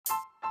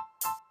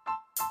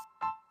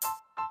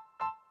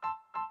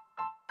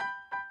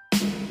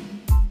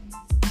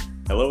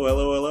Hello,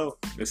 hello, hello.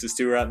 This is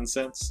Two Rotten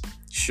Cents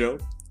show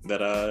that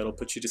it'll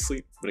put you to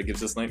sleep, but it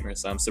gives us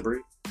nightmares. I'm Sabri.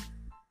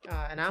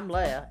 And I'm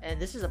Laya, and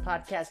this is a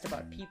podcast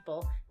about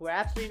people who are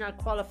absolutely not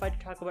qualified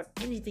to talk about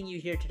anything you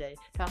hear today,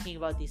 talking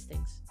about these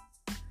things.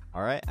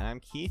 Alright, I'm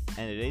Keith,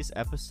 and today's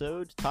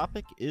episode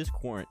topic is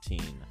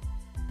quarantine.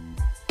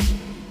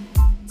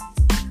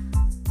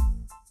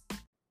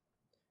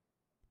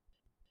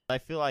 I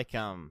feel like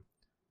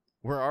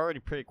we're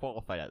already pretty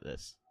qualified at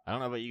this. I don't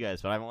know about you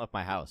guys, but I haven't left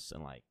my house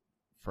in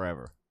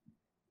forever.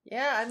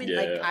 Yeah, I mean,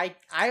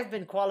 I've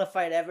been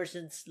qualified ever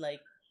since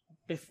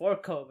before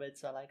COVID,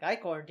 so I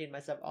quarantine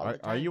myself all the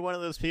time. Are you one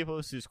of those people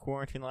whose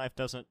quarantine life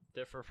doesn't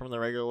differ from the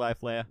regular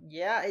life, Leia?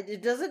 Yeah,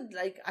 it doesn't,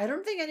 I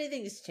don't think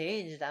anything's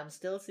changed. I'm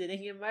still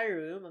sitting in my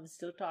room, I'm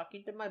still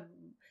talking to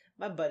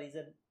my buddies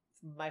and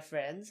my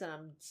friends, and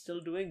I'm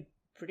still doing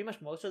pretty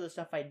much most of the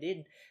stuff I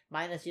did,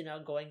 minus,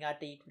 going out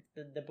to eat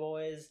with the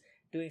boys,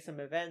 doing some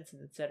events,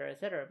 and etc.,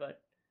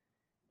 but,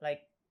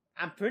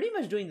 I'm pretty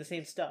much doing the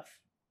same stuff.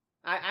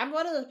 I'm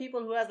one of those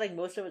people who has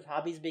most of his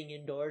hobbies being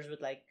indoors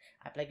with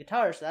I play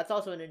guitar, so that's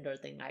also an indoor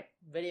thing.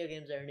 Video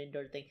games are an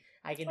indoor thing.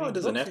 I can do it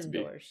doesn't books have to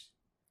indoors.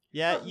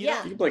 Yeah, you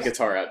can play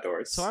guitar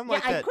outdoors. So I'm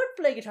I could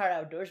play guitar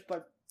outdoors,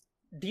 but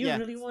do you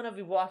really want to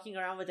be walking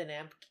around with an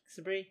amp,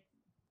 Sabri?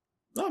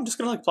 No, I'm just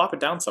gonna plop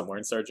it down somewhere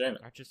and start jamming.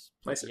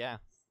 Yeah.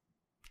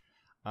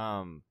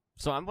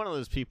 So I'm one of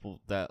those people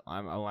that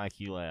I'm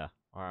like you, Leia,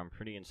 or I'm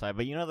pretty inside.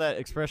 But you know that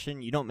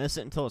expression, you don't miss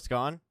it until it's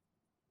gone?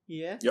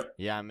 Yeah. Yep.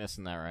 Yeah, I'm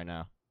missing that right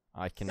now.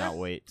 I cannot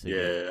wait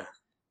to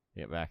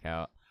get back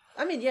out.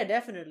 I mean, yeah,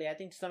 definitely. I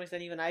think to some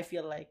extent, even I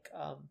feel like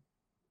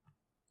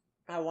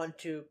I want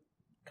to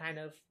kind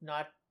of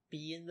not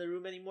be in the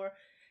room anymore.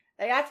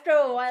 After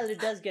a while, it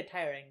does get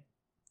tiring.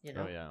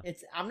 Oh, yeah.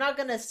 I'm not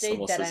gonna state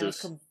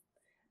that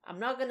I'm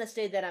not gonna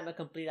state that I'm a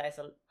complete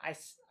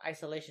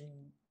isolation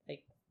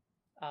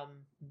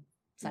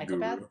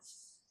psychopath. Guru.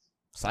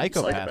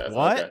 Psychopath?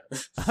 What?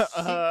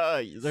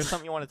 Okay. Is there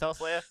something you want to tell us,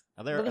 Leia?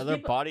 Are there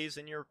bodies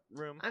in your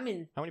room? I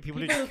mean, how many people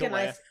did you kill,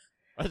 Leia?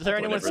 Is there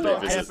anyone Whenever still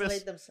on they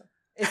visit. campus?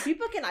 If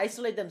people can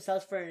isolate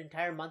themselves for an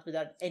entire month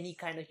without any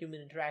kind of human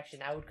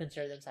interaction, I would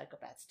consider them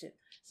psychopaths too.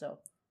 So,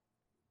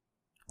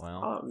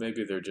 well,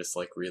 maybe they're just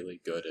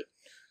really good at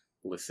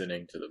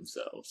listening to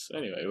themselves.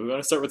 Anyway, we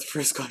want to start with the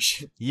first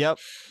question. Yep.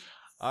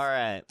 All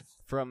right.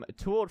 From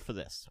Too Old for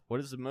This, what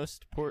is the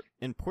most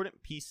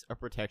important piece of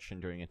protection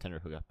during a Tinder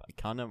hookup? A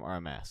condom or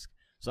a mask?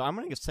 So I'm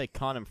going to say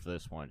condom for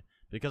this one,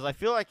 because I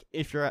feel like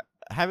if you're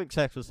having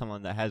sex with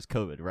someone that has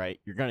COVID, right,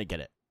 you're going to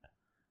get it.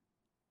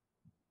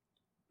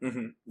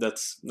 Mm-hmm.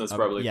 That's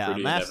probably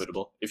pretty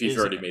inevitable if you've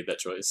already made that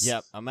choice.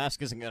 Yep, a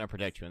mask isn't going to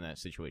protect you in that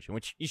situation,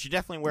 which you should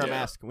definitely wear a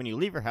mask when you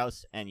leave your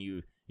house and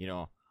you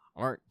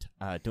aren't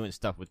doing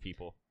stuff with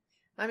people.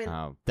 I mean,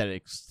 that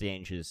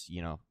exchanges,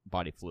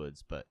 body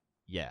fluids, but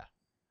yeah.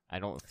 I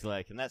don't feel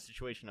like in that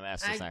situation a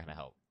mask is not going to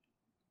help.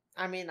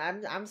 I mean,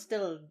 I'm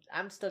still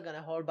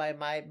gonna hold by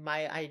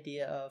my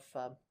idea of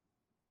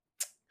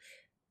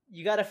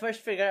you gotta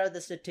first figure out the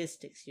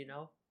statistics.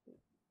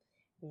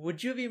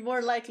 Would you be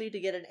more likely to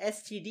get an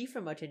STD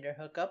from a Tinder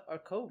hookup or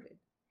COVID?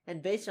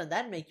 And based on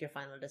that, make your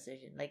final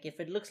decision. If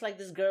it looks like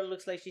this girl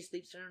looks like she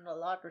sleeps around a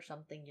lot or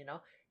something,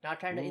 not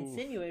trying to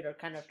insinuate or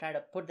kind of try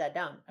to put that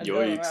down. A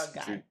girl or a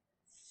guy.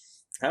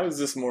 How is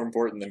this more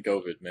important than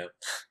COVID, man?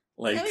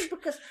 I mean,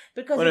 because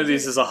one of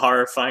these is a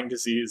horrifying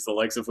disease, the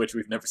likes of which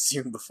we've never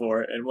seen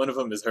before, and one of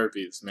them is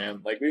herpes,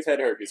 man. We've had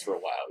herpes for a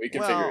while. We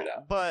can figure it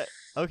out. But,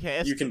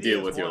 okay, you can STD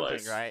deal with your one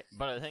life. Thing, right?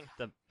 But I think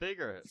the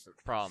bigger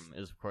problem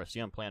is, of course,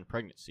 the unplanned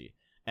pregnancy.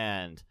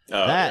 And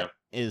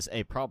is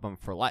a problem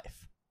for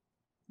life.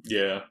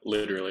 Yeah,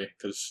 literally,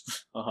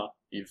 because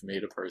you've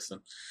made a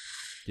person.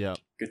 Yep.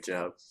 Good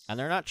job. And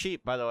they're not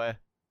cheap, by the way.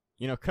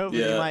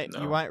 COVID,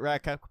 you might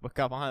rack up a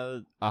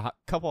couple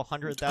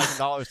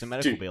 $100,000 in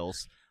medical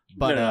bills.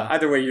 But no,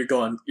 either way, you're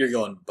going.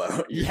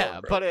 But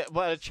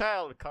a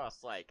child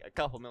costs a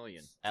couple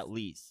million at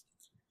least.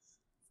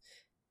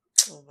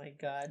 Oh my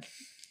god!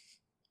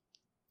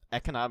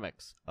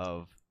 Economics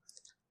of.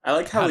 I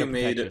like how we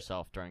made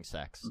yourself during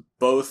sex.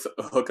 Both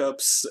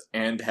hookups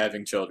and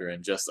having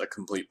children just a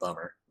complete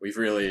bummer. We've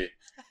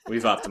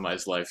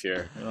optimized life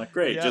here. We're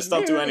great, just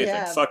don't do anything.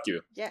 Yeah. Fuck you.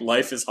 Yeah.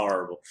 Life is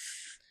horrible.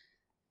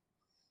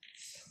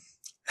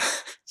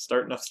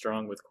 Starting off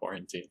strong with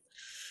quarantine.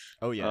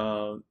 Oh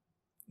yeah.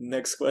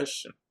 Next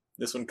question.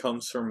 This one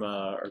comes from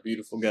our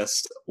beautiful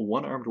guest,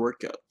 One Armed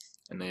Workout.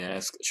 And they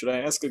ask, should I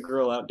ask a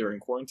girl out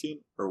during quarantine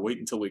or wait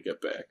until we get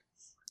back?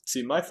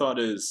 See, my thought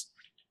is,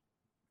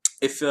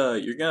 if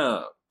you're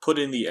gonna put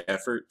in the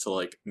effort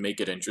to make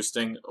it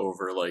interesting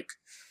over a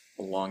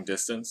long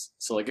distance,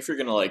 so if you're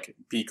gonna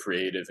be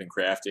creative and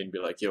crafty and be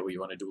yo, you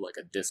want to do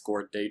a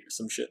Discord date or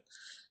some shit,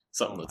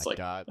 something that's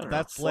God.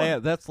 That's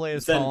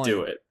Leia's then calling.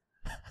 Do it.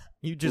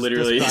 You just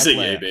literally say,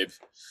 "Hey, Leia. babe,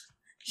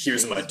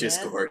 here's my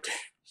Discord."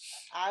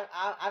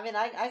 I mean,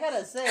 I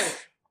gotta say,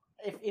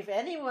 if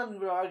anyone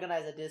would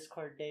organize a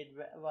Discord date,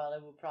 well,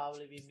 it would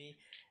probably be me.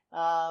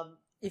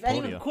 If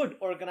anyone could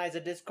organize a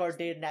Discord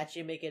date and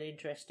actually make it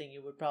interesting,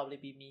 it would probably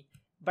be me.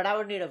 But I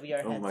would need a VR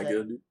headset. Oh my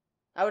god.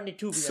 I would need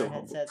 2 VR So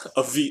headsets.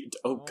 a V.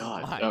 Oh Oh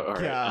God. my All right,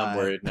 I'm God.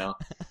 worried now.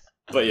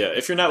 But yeah,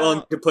 if you're not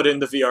willing to put in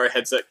the VR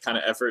headset kind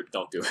of effort,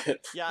 don't do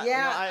it. Yeah,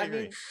 Yeah, no, I I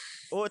agree. mean-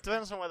 well, it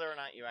depends on whether or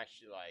not you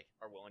actually like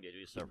are willing to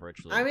do stuff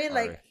virtually. I mean, or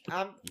like,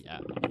 yeah.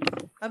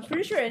 I'm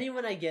pretty sure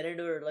anyone I get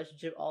into a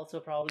relationship also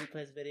probably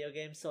plays video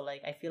games, so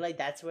like I feel like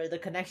that's where the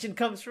connection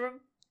comes from.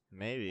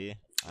 Maybe.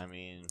 I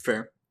mean,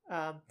 Fair.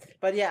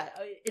 But yeah,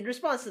 in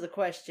response to the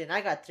question,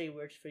 I got 3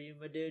 words for you,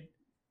 my dude.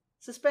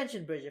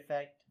 Suspension bridge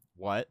effect.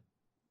 what?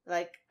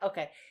 Like,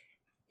 okay,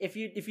 if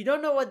you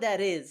don't know what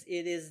that is,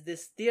 it is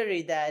this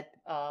theory that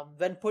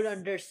when put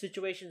under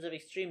situations of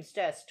extreme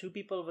stress, 2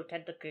 people will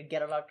tend to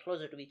get a lot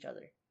closer to each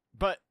other.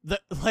 But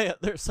Leia,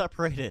 they're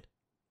separated.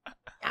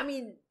 I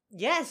mean,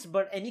 yes,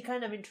 but any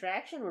kind of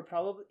interaction would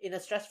probably, in a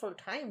stressful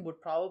time,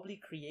 would probably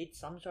create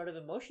some sort of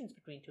emotions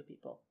between 2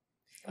 people.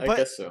 I But-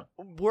 guess so.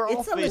 We're all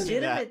It's a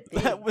facing that. legitimate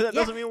thing. That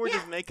doesn't Yeah, mean we're yeah.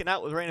 just making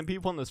out with random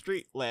people in the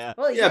street, Leia.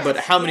 Well, Yeah, but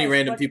yes, how many yes,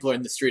 random but- people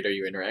in the street are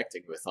you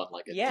interacting with on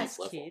like a Yes, deep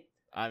level? Keith.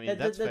 I mean, The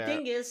that's fair.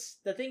 thing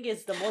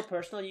is, the more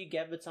personal you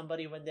get with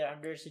somebody when they're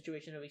under a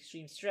situation of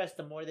extreme stress,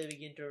 the more they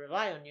begin to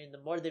rely on you, and the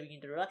more they begin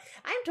to rely.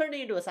 I'm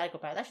turning into a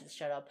psychopath. I should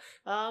shut up.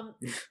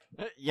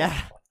 Yeah.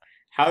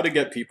 How to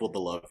get people to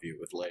love you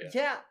with Leia.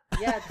 Yeah.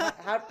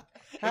 How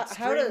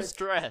Extreme to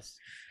stress.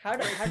 how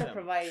to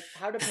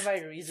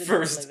provide reason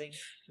First. for living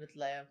with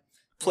Leia.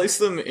 Place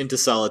them into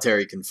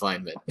solitary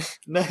confinement.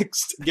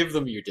 Next, give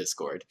them your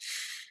Discord.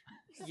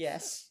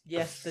 Yes.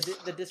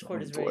 The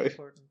Discord Oh, is boy. very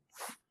important.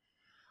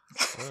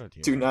 Oh,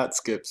 dear. Do not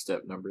skip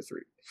step number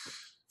 3.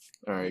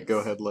 All right, go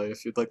ahead, Leia,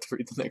 if you'd like to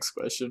read the next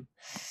question.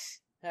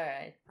 All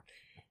right.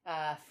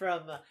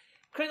 From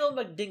Kringle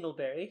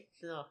McDingleberry.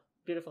 No,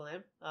 beautiful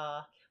name.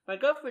 My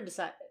girlfriend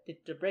decided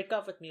to break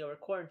up with me over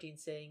quarantine,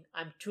 saying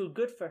I'm too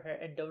good for her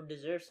and don't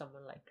deserve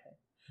someone like her.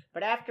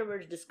 But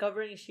afterwards,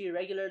 discovering she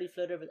regularly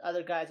flirted with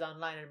other guys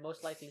online and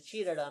most likely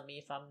cheated on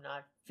me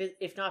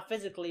if not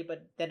physically,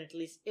 but then at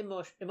least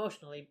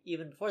emotionally,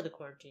 even before the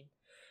quarantine.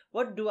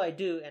 What do I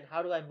do, and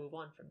how do I move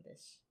on from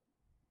this?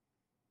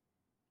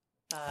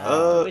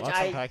 Let's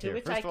unpack here.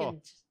 which First I of all,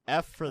 can.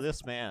 F for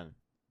this man.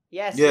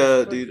 Yes. Yeah,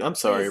 yes, dude, I'm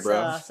sorry, please,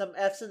 bro. Some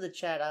F's in the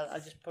chat. I'll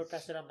just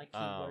press it on my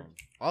keyboard.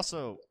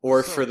 Also,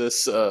 Or so- for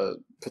this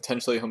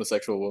potentially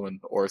homosexual woman,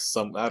 or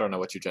some, I don't know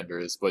what your gender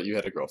is, but you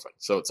had a girlfriend.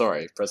 So it's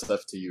alright, press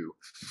F to you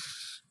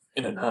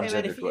in a Hey, man,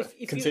 non-gendered way.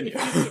 Continue.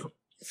 if you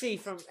see,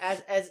 from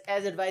as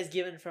advice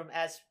given from,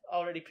 as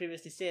already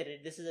previously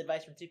stated, this is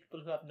advice from 3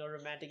 people who have no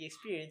romantic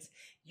experience.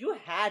 You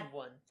had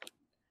one,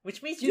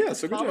 which means you Yeah,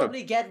 so could good job.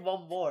 probably get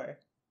one more.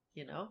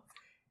 You know,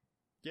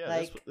 yeah,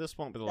 like- this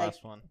won't be the like-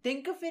 last one.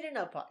 think of it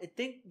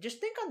just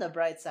think on the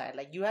bright side.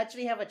 Like, you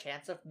actually have a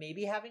chance of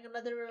maybe having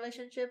another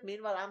relationship.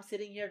 Meanwhile, I'm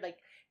sitting here like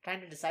trying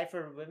to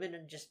decipher women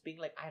and just being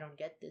like, I don't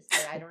get this.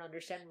 Like, I don't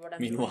understand what I'm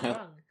doing Meanwhile,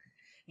 wrong.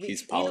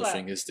 He's Meanwhile-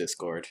 polishing his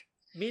Discord.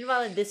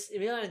 Meanwhile, in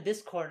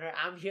this corner,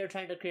 I'm here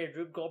trying to create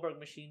Rube Goldberg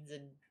machines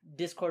and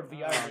Discord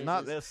VR.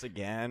 Not images. this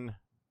again.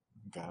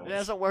 God. It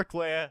hasn't worked,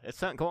 Leia.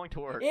 It's not going to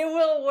work. It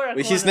will work. Well,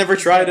 one he's of never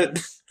these tried it.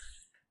 days.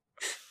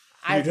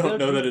 You I've don't built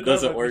know that Rube it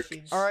doesn't Goldberg work.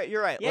 machines. All right,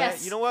 you're right. Yes.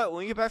 Leia, you know what?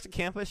 When we get back to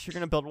campus, you're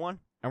gonna build one,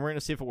 and we're gonna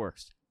see if it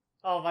works.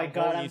 Oh my I'm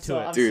god! holding I'm you to so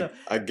it. I'm Dude, so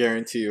I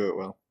guarantee you it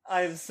will.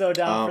 I'm so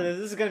down for Um, this.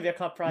 This is gonna be a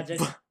club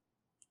project.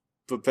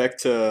 But back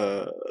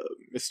to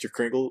Mr.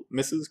 Kringle,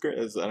 Mrs.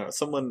 Kringle, I don't know,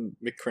 someone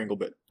McKringle,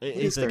 but what It's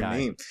is a their guy.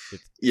 name?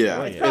 It's- Yeah,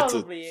 Oh, It's yeah.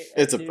 probably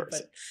it's a dude,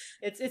 person.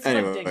 but it's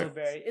Anyway.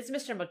 McDingleberry. It's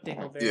Mr.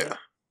 McDingleberry. Yeah,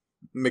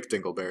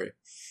 McDingleberry.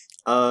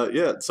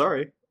 Yeah,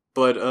 sorry,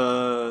 but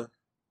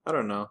I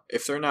don't know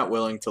if they're not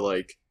willing to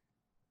like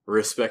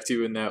respect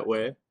you in that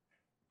way,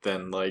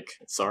 then like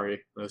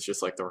sorry, that's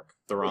just like the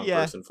wrong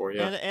Yeah, person for you.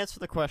 And to answer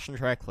the question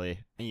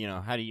directly, you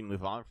know, how do you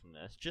move on from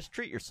this? Just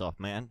treat yourself,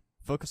 man.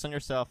 Focus on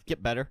yourself.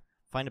 Get better.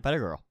 Find a better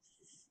girl.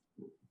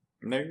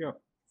 And there you go.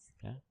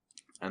 Yeah.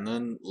 And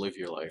then live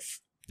your life.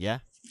 Yeah.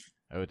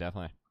 Oh,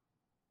 definitely.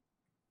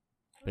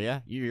 But yeah,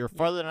 you're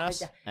farther than I-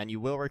 us, and you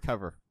will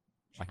recover.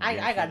 can I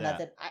guarantee got that.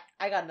 nothing.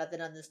 I got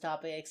nothing on this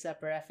topic except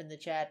for F in the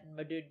chat. And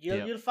my dude,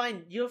 Yep.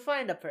 you'll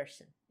find a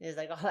person. Is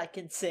like all I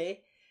can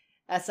say,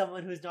 as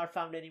someone who's not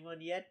found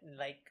anyone yet, and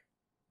like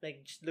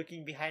just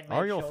looking behind my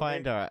Or you'll shoulder.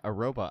 find a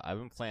robot. I've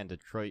been playing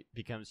Detroit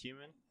Becomes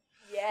Human.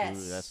 Yes.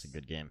 Ooh, that's a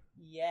good game.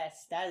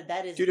 Yes,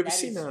 that is. Dude, have you that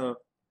seen is-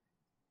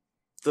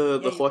 the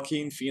Yeah, you-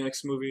 Joaquin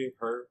Phoenix movie?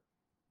 Her.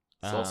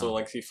 It's also Um,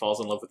 like he falls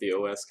in love with the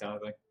OS kind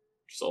of thing.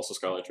 Which is also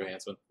Scarlett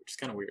Johansson, which is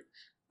kind of weird.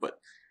 But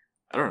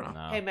I don't know.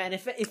 No. Hey man,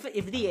 if like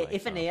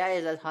an that. AI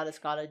is as hot as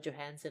Scarlett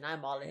Johansson,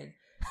 I'm all in.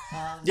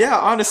 Yeah,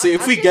 honestly,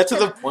 if I'm we just get to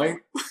the gonna-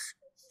 point,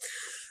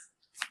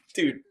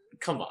 dude,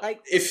 come on.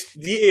 Like- if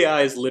the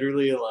AI is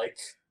literally like,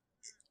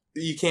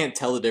 you can't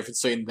tell the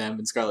difference between them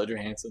and Scarlett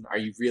Johansson, are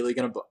you really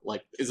gonna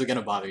Is it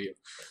gonna bother you?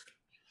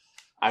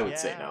 I would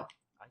say Yeah. no.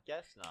 I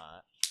guess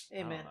not. Hey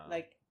I don't man, know.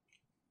 like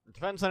It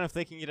depends on if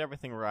they can get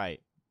everything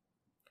right.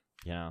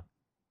 You know.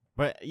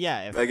 But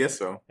yeah, I guess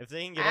so. if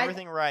they can get I-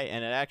 everything right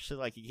and it actually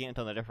like you can't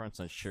tell the difference,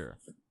 then sure.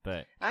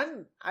 But I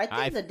think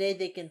I've- the day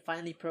they can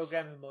finally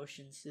program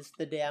emotions is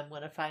the day I'm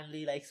gonna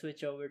finally like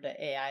switch over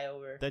to AI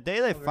over. the day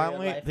they Over real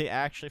life.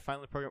 actually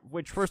finally program,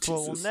 which first of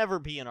all will Jesus. never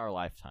be in our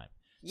lifetime.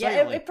 Yeah,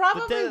 Secondly, it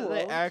probably the day that will.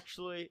 they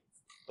actually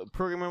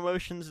program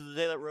emotions is the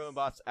day that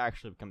robots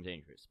actually become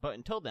dangerous. But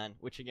until then,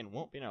 which again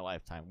won't be in our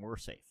lifetime, we're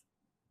safe.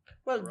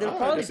 Well, they'll I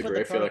probably put disagree. the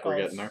I feel like we're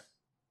protocols. getting there.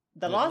 The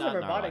But laws not of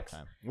in our robotics.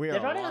 lifetime. We are They're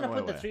a probably long gonna way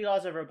put the away. 3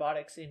 laws of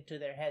robotics into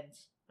their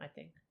heads. I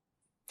think.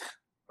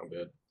 I'm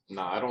good.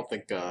 No, I don't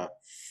think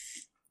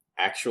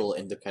actual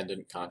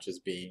independent conscious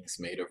beings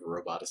made of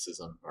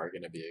roboticism are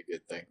going to be a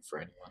good thing for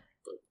anyone.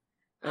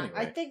 But anyway,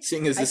 I think-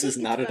 seeing as I this think is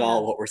it's not at gonna-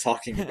 all what we're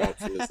talking about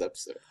for this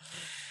episode,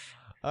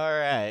 All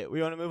right,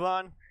 we want to move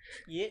on.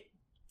 Yeah.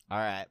 All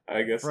right,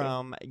 I guess so.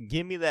 from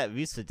Give Me That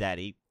Visa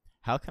Daddy,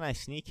 how can I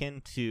sneak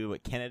into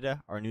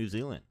Canada or New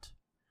Zealand?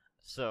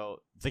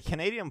 So the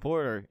Canadian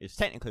border is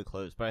technically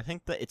closed, but I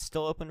think that it's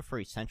still open for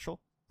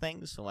essential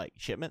things, so like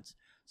shipments.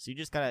 So you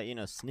just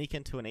gotta, sneak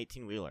into an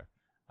 18-wheeler,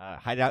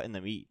 hide out in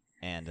the meat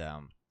and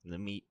the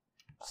meat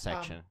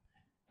section,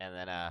 and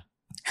then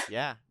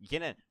yeah,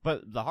 get in.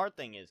 But the hard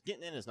thing is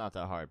getting in is not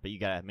that hard, but you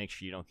gotta make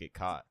sure you don't get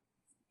caught.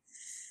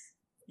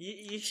 You should,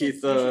 Keith, you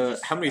should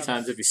just, how many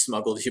times have you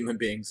smuggled human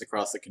beings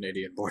across the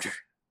Canadian border?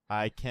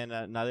 I can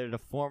neither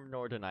deform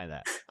nor deny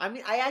that. I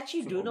mean, I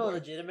actually do Oh, know a boy.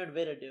 legitimate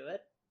way to do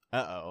it.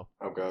 Uh-oh.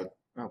 Oh god.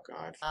 Oh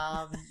god.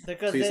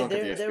 Because Please there, don't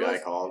get the there, FBI there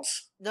was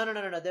calls.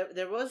 no.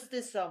 There was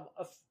this a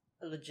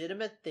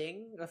legitimate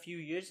thing a few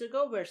years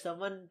ago where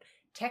someone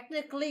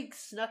technically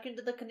snuck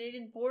into the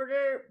Canadian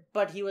border,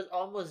 but he was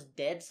almost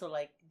dead. So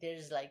like,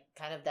 there's like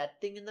kind of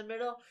that thing in the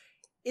middle.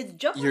 It's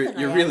jump. off the You're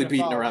really Niagara beating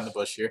Falls. around the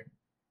bush here.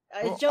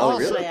 It's jump oh, off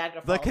the really?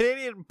 Niagara The Falls.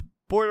 Canadian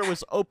border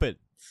was open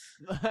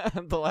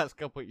the last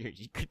couple of years.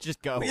 You could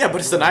just go. Yeah, but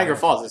it's the Niagara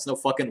Falls. There's no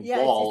fucking Yeah,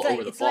 wall it's like,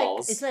 over the it's like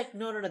falls. it's like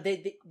no.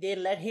 They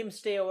let him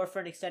stay over for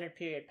an extended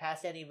period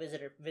past any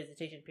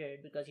visitation period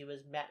because he was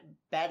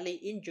badly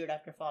injured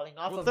after falling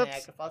off Well, of that's-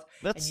 Niagara Falls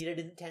and That's needed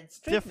intense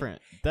treatment.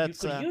 different.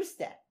 That's you could use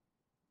that.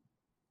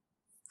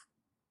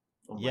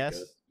 Oh my yes.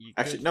 God. You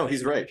Actually, could no, fake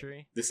he's right.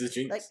 injury. This is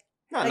genius. Like-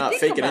 no, like, not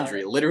think fake an about injury.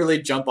 it. Literally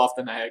jump off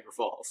the Niagara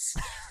Falls.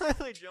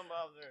 They jump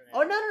off there.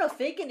 Oh no!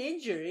 Fake an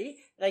injury.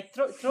 Like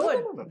throw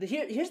No.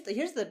 Here's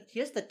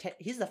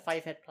the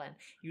 5-head plan.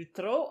 You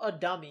throw a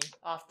dummy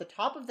off the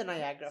top of the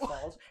Niagara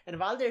Falls, and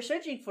while they're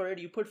searching for it,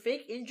 you put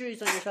fake injuries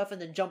on yourself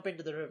and then jump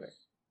into the river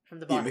from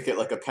the You bottom. make it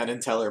like a Penn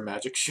and Teller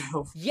magic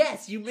show.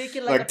 Yes, you make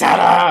it Like, a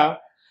ta-da!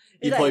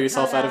 It's You pull like,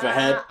 yourself out of a "Ta-da,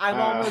 head. I'm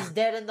Ah. almost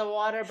dead in the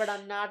water, but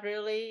I'm not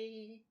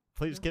really.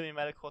 Please give me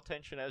medical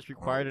attention as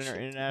required Oh, under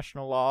shit.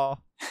 international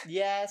law.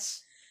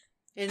 Yes.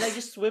 And like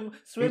just swim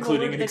Including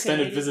over an the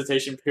extended Canadian,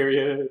 visitation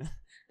period.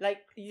 like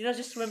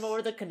just swim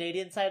over the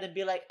Canadian side and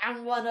be like,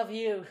 I'm one of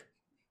you.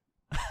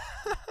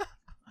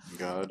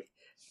 God.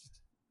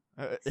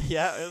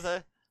 Yeah,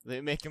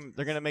 they're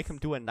gonna make him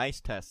do a nice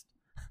test.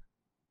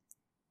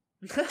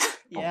 Yeah.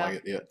 Oh my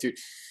god, yeah, dude.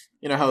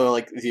 You know how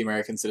like the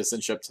American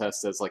citizenship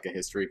test has like a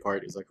history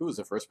part? He's like, who's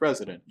the first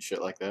president and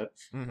shit like that.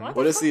 Mhm. What?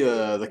 What is fuck do you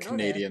the even know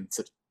Canadian?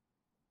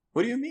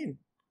 What do you mean?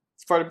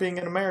 It's part of being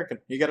an American.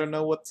 You got to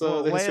know what's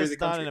Well, the history of the Leia's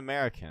not country. an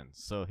American,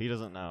 so he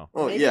doesn't know.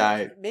 Well, Maybe-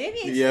 yeah, maybe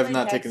it's you have like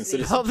not that taken scene.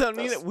 citizenship. Well, I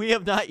mean, we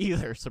have not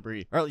either,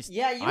 Sabri. Or at least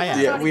Yeah, you I have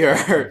have. Yeah, not we even-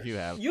 are if you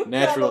have. You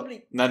natural.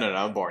 probably No,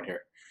 I'm born here.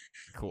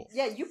 Cool.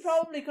 yeah, you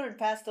probably couldn't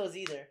pass those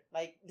either.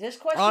 Like there's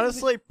questions.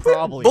 Honestly,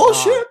 probably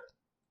Bullshit. not.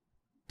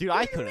 Dude,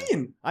 I What do you couldn't.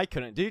 mean? I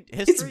couldn't. Dude,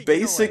 history. It's no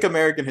basic way.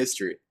 American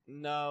history.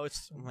 No,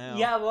 it's well.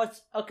 Yeah,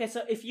 what's okay?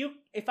 So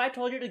if I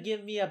told you to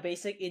give me a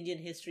basic Indian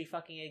history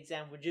fucking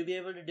exam, would you be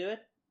able to do it?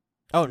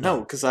 Oh No, no.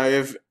 because I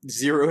have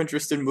zero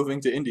interest in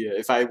moving to India.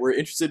 If I were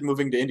interested in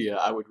moving to India,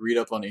 I would read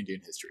up on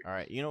Indian history. All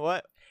right. You know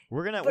what?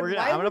 We're gonna. But I'm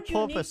why gonna would you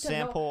pull up need a to know-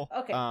 sample.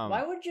 Okay,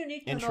 why would you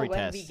need to know entry when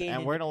test, we gained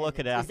and we're gonna look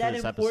at it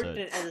independence? after Is this that important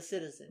episode. as a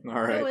citizen? All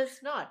right. No,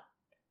 it's not.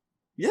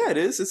 Yeah, it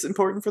is. It's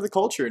important for the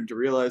culture and to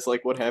realize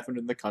like what happened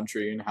in the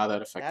country and how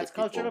that affected That's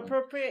people. cultural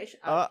appropriation.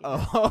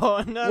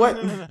 Oh no,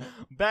 What? no.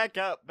 Back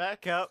up.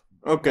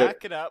 Okay.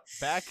 Back it up.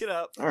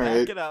 All right.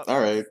 Back it up. All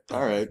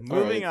right.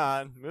 Moving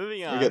on. We're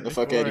getting the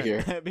fuck outta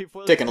here.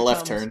 Before this Taking a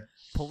left becomes turn.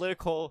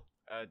 Political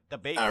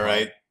debate. All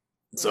right.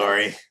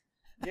 Sorry.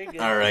 You're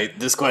good. All right.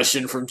 This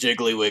question from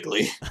Jiggly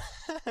Wiggly.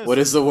 What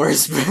is the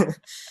worst?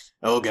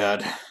 Oh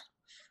God.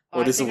 Oh,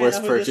 What I is the think I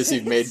worst know who this purchase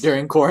you've is. made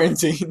during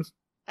quarantine?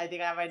 I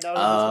think I might know who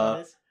this one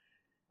is.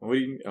 What do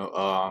you?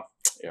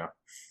 Yeah.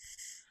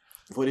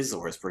 What is the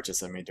worst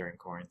purchase I made during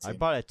quarantine? I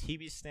bought a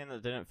TV stand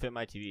that didn't fit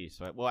my TV.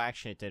 So, well,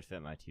 actually, it did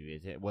fit my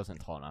TV. It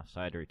wasn't tall enough,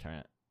 so I had to return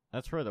it.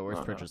 That's probably the worst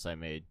Oh, no. purchase I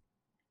made.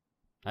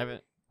 I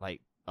haven't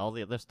like all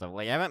the other stuff.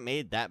 Like, I haven't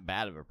made that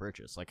bad of a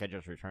purchase. Like, I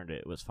just returned it.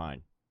 It was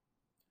fine.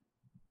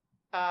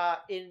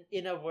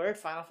 In a word,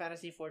 Final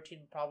Fantasy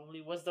XIV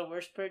probably was the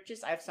worst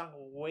purchase. I've sunk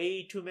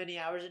way too many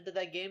hours into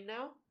that game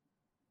now.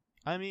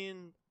 I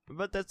mean,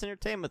 but that's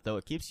entertainment, though.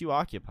 It keeps you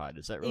occupied.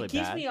 Is that really It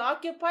keeps bad? me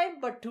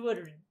occupied, but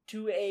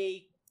to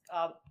a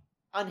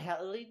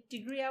unhealthy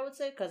degree, I would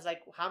say. Because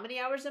like, how many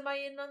hours am I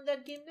in on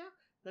that game now?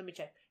 Let me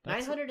check.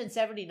 That's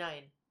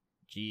 979.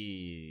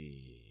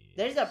 Gee.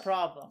 There's a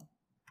problem.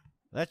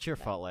 That's your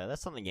fault, Laya.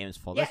 That's not the game's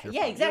fault. Yeah, That's your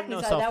yeah, fault. You have exactly.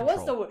 no So that was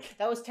self-control.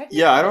 that was technically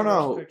Yeah, I don't the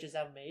worst know purchase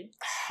I've made.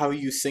 how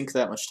you sink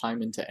that much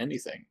time into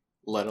anything,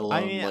 let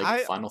alone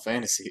Final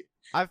Fantasy.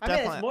 I've I mean,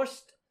 definitely it's more.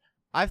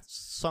 I've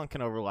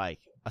sunken over like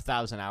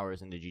 1,000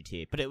 hours into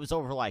GTA, but it was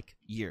over like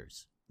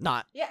years,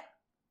 not Yeah.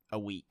 a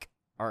week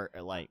or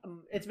like.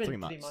 It's been 3 3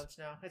 months. months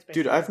now. It's been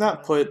Dude, 3 I've not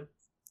months put now.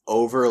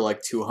 over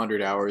like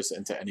 200 hours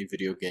into any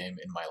video game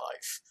in my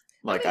life.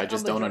 Like, I mean,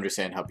 just a don't major-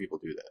 understand how people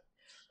do that.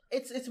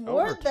 It's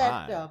more Over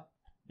that. time.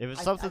 If it's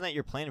I- something I- that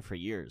you're planning for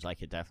years, I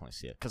could definitely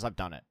see it because I've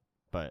done it.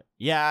 But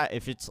yeah,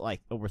 if it's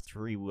like over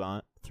 3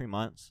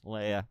 months,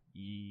 Leia,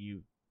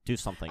 you do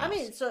something I else.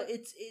 mean, so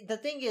the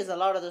thing is, a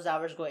lot of those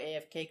hours go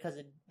AFK because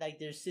like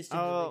there's systems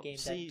in Oh, the game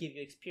see- that give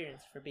you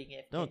experience for being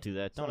AFK. Don't do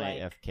that. So, Don't like-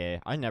 AFK.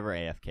 I never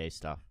AFK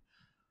stuff.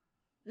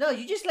 No,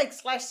 you just like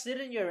sit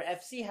in your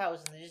FC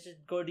house and just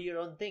go do your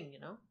own thing, you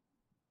know?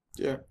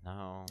 Yeah,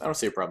 No. I don't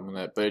see a problem with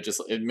that, but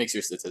it makes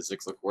your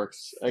statistics look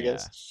worse, I Yeah.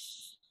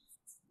 guess.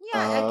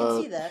 Yeah, I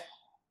can see that.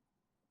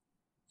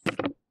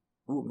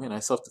 Ooh, man, I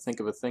still have to think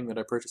of a thing that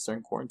I purchased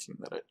during quarantine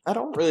that I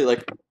don't really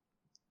like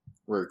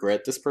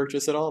regret this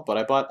purchase at all, but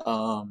I bought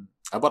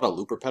a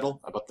looper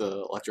pedal. I bought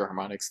the Electro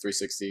Harmonix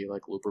 360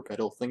 like looper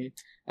pedal thingy.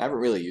 I haven't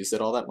really used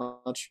it all that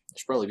much. I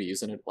should probably be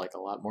using it like a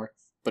lot more,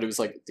 but it was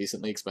like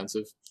decently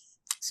expensive.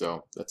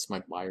 So that's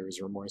my buyer's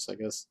remorse, I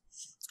guess.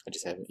 I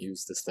just haven't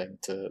used this thing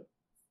to,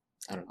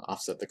 I don't know,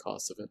 offset the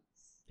cost of it.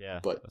 Yeah,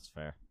 But- that's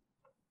fair.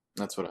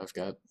 That's what I've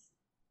got.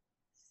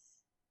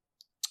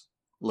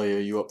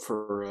 Leia, you up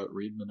for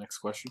reading the next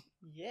question?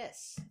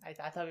 Yes,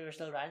 I thought we were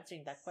still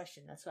answering that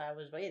question. That's why I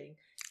was waiting.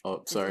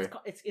 Oh, sorry.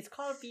 It's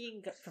called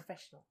being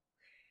professional.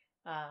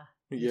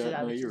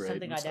 Yeah, no, which you're is right.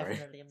 something I'm I sorry.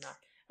 definitely am not.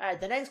 All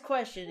right, the next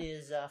question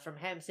is from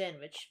Ham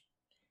Sandwich.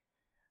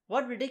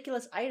 What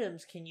ridiculous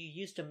items can you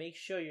use to make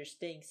sure you're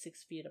staying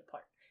 6 feet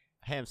apart?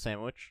 Ham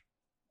sandwich.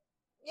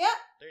 Yeah.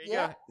 There you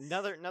Yeah.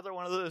 go. Another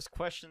one of those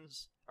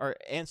questions, or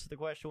answer the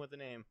question with the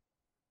name.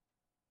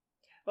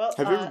 Well,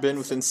 Have you ever been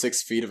within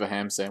 6 feet of a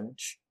ham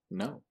sandwich?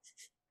 No.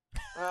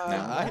 No.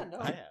 yeah, no.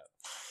 I have.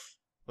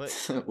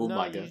 But Oh no,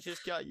 my you God.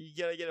 just gotta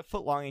get a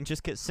foot long and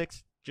just get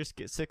 6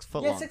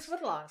 foot Yeah, long. 6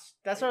 foot longs.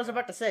 That's what I was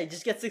about to say.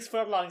 Just get 6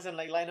 foot longs and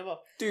like line them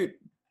up. Dude,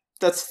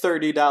 that's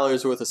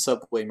 $30 worth of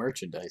Subway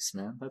merchandise,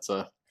 man. It's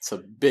a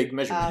big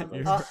measurement.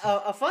 device.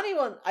 A funny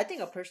one. I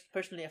think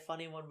personally a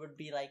funny one would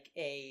be like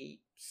a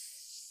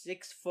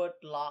 6 foot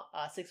long,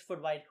 6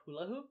 foot wide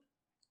hula hoop.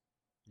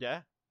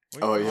 Yeah.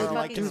 Oh, Or yeah. Just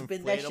like fucking an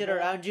spin that shit inflatable.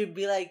 around you and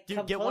be like, Dude,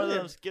 come get one of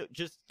closer.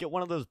 those. Get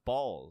one of those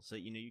balls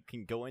that you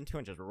can go into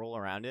and just roll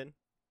around in.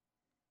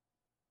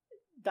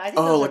 I think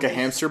Oh, those like are a big-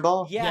 hamster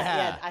ball? Yeah,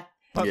 Yeah. yeah.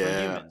 But for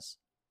Yeah. humans.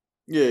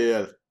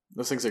 Yeah.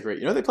 Those things are great.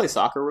 You know they play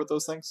soccer with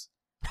those things?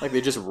 Like they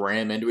just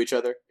ram into each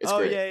other. It's oh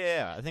great.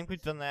 yeah. I think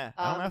we've done that.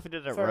 I don't know if we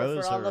did it at for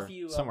Rose all or of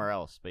you, somewhere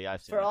else, but yeah,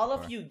 I've seen For it all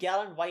before. of you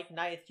gallant white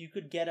knights, you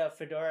could get a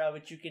fedora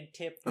which you can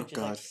tip, Oh, which is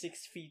like God.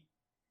 6 feet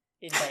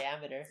in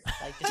diameter.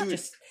 Like Dude,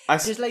 just I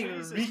just like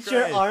Jesus reach Christ.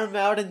 your arm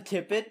out and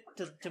tip it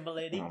to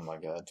milady. Oh my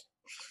god.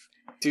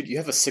 Dude, you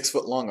have a 6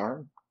 foot long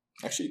arm?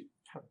 Actually,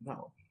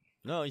 no.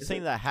 No, he's Is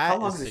saying it- the hat How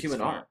long is is a 6 human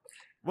feet. arm?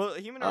 Well, a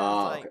human Oh,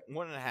 arm is like okay.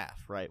 1.5,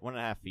 right?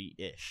 1.5 feet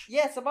ish.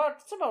 Yeah, it's about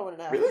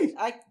 1.5. Really?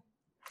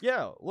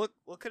 Yeah, look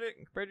at it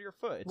compared to your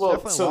foot. It's Well,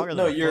 definitely so longer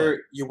no, than a your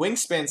foot. your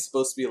wingspan's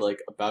supposed to be like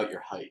about your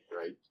height,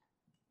 right?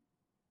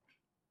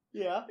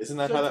 Yeah. Isn't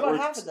that So how it's that about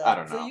works? half of that. I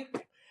don't So know. you,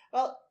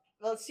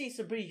 well, see,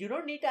 Sabri, you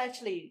don't need to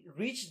actually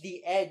reach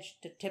the edge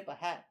to tip a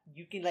hat.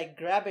 You can like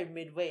grab it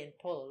midway and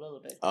pull a little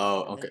bit.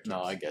 Oh, and then okay. No,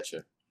 tips. I get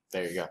you.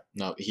 There you go.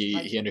 No,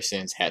 he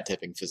understands hat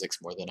tipping physics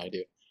more than I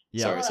do.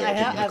 Yeah, Sorry, Well, sorry, I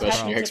taking have, the I've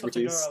question, had your to tip a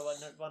expertise.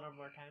 fedora one or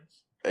more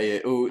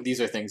times. Ooh,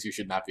 these are things you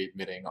should not be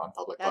admitting on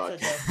public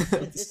That's a podcasts.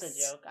 joke. It's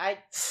a joke.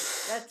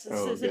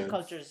 Oh, Sim God.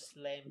 culture's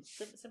lame.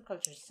 Sim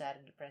culture's sad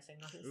and depressing,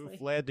 honestly.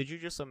 Oof, Lad, did you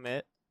just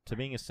admit to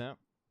being a simp?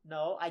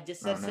 No, I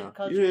just Oh, said no. sim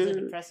culture is a Yeah.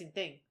 depressing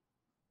thing.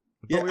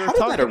 Yeah, But we were how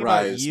did that talking about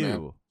arise, you.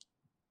 man?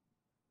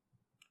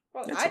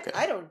 Well, It's I okay.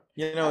 I don't.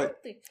 You I know,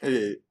 don't think.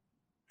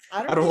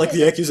 I don't think like that-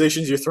 the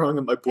accusations you're throwing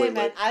at my boy. Hey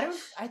man, Mike.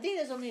 I think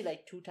there's only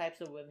like 2 types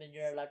of women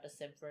you're allowed to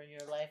simp for in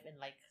your life, and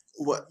like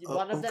What?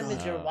 one of Oh, them is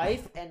God. your God.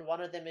 wife, and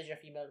one of them is your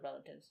female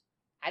relatives.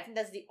 I think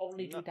that's the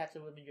only 2 No. types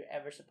of women you're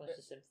ever supposed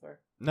to simp for.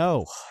 No,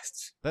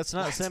 What? that's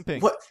not What?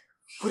 simping. What?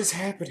 What is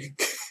happening?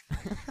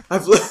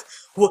 I've left.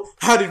 What?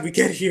 How did we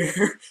get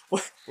here?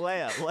 What?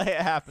 Leia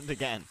happened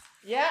again.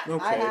 Yeah, I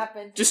Okay.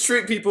 happened. Just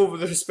treat people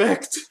with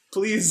respect,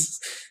 please.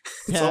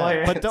 That's all I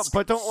Yeah, ask.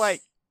 but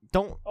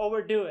don't.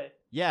 Overdo it.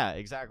 Yeah,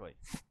 exactly.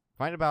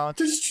 Find a balance.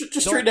 Just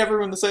Don't- treat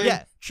everyone the same.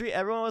 Yeah, treat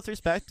everyone with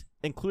respect,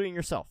 including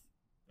yourself.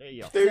 There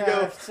you go. There you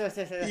go.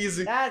 So,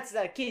 Easy. That's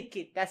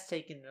Keith. That's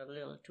taking it a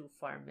little too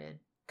far, man.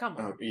 Come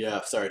on. Oh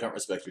yeah. Sorry. Don't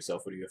respect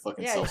yourself. What are you, a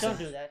fucking yeah, self? don't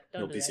do that.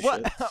 Little Don't do piece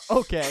that. of What?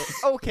 Okay.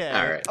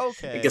 All right.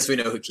 Okay. I guess we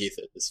know who Keith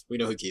is. We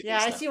know who Keith Yeah,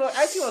 is. I now.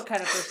 see what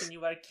kind of person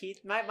you are, Keith.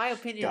 My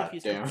opinion of God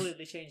you's damn.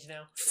 completely changed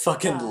now.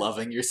 Fucking Ah.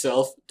 loving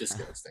yourself.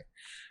 Disgusting.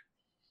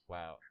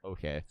 Wow.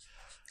 Okay.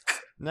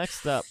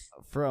 Next up,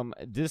 from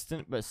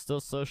distant but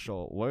still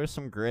social, what are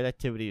some great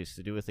activities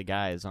to do with the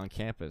guys on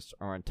campus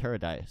or on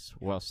Paradise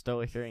while still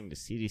adhering to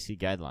CDC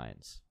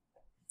guidelines?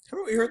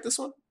 Haven't we heard this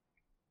one?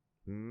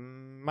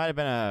 Might have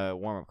been a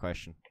warm-up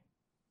question.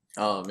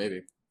 Oh,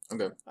 maybe.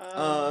 Okay.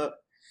 I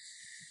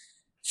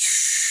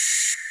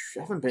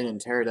haven't been in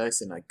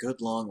Paradise in a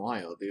good long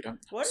while, dude. I'm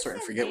starting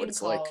to forget what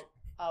it's like.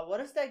 What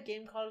is that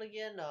game called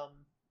again?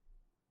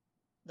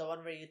 The one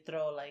where you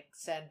throw like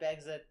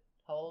sandbags at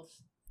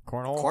holes.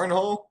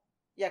 Cornhole?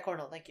 Yeah,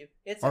 cornhole. Thank you.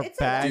 It's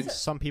bags.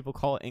 Some people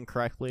call it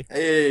incorrectly.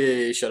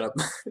 Hey, shut up.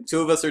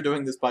 Two of us are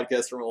doing this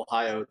podcast from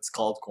Ohio. It's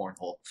called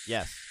cornhole.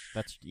 Yes,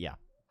 that's yeah.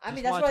 I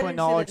mean, that's why I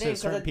didn't say the name,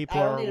 certain people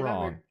are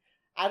wrong.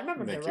 I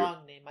remember the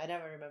wrong name. I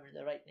never remember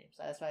the right name,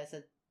 so that's why I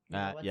said,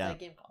 what's that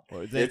game called?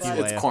 Well,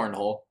 it's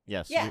cornhole.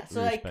 Yes. Yeah,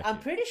 so like I'm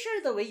pretty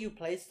sure the way you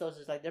place those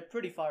is like they're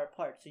pretty far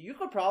apart, so you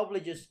could probably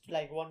just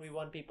like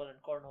 1v1 people in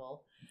cornhole.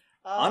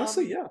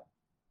 Honestly, yeah.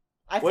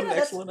 What an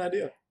excellent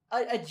idea.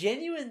 A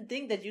genuine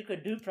thing that you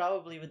could do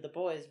probably with the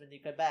boys when you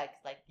get back.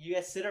 Like you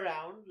guys sit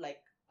around, like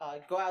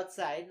go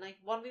outside and like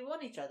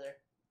 1v1 each other.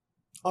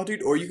 Oh,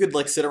 dude, or you could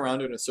like sit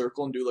around in a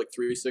circle and do like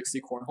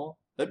 360 cornhole.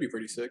 That'd be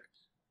pretty sick.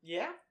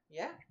 Yeah.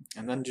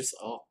 And then just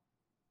all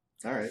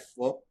right.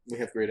 Well, we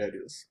have great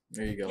ideas.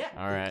 There you go. Yeah,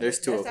 all right. There's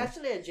two of them. That's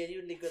actually a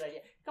genuinely good idea.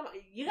 Come on,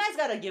 you guys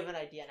gotta give an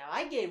idea now.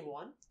 I gave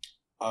one.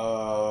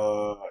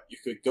 You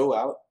could go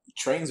out.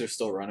 Trains are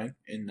still running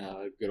in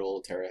good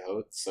old Terre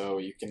Haute, so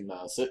you can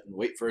sit and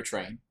wait for a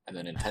train and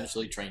then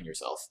intentionally train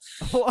yourself.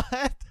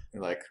 What?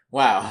 You're like,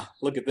 wow,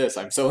 look at this.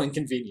 I'm so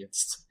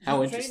inconvenienced.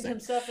 How interesting. He trained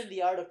himself in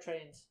the art of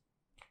trains.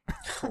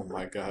 Oh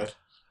my god.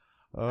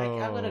 Like,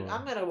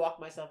 I'm gonna walk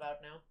myself out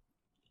now.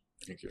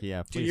 Thank you. Yeah,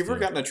 Have you ever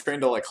gotten a train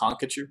to like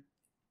honk at you?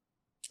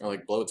 Or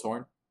like blow its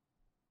horn?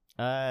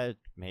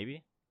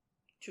 Maybe.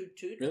 Toot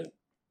toot. Really?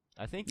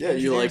 I think. Yeah,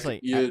 you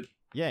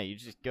you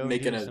just go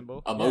making a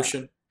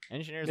motion. Yeah.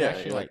 Engineers Yeah,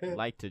 actually hey.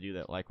 like to do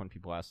that, like when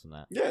people ask them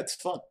that. Yeah, it's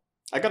fun.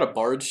 I got a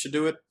barge to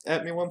do it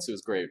at me once. It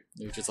was great.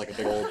 It was just like a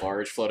big old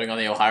barge floating on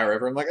the Ohio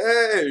River. I'm like,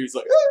 hey! He's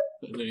like,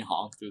 ah! And then he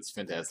honked. It was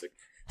fantastic.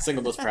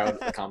 Single most proud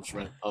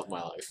accomplishment of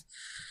my life.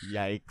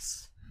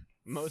 Yikes.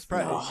 Most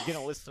proud. You're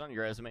gonna list it on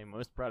your resume.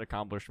 Most proud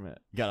accomplishment.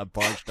 You got a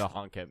barge to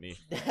honk at me.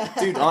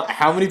 Dude,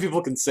 how many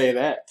people can say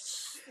that?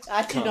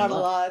 Actually, not a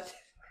lot.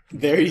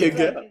 There you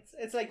go.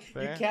 It's like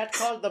Fair. you can't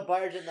call the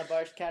barge and the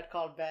barge can't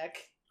call back.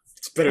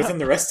 It's better than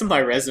the rest of my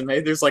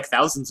resume. There's like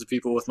thousands of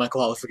people with my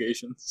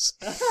qualifications.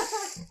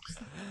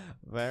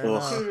 Fair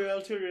enough.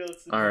 Too real.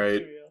 All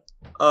right.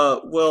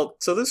 Well,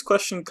 so this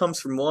question comes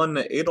from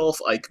one Adolf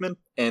Eichmann,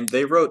 and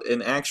they wrote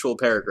an actual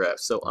paragraph.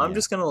 So I'm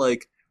just gonna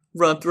like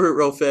run through it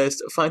real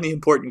fast, find the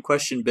important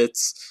question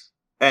bits,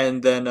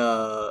 and then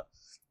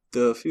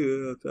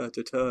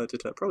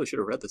probably should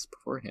have read this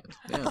beforehand.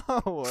 Yeah.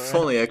 If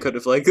only I could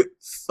have like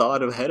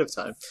thought ahead of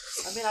time.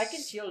 I mean, I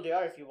can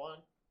TLDR if you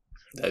want.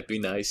 That'd be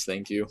nice,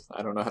 thank you.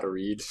 I don't know how to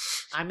read.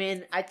 I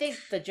mean, I think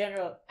the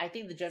general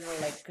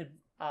like could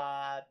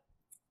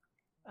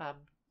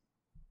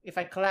if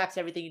I collapse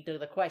everything into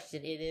the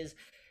question, he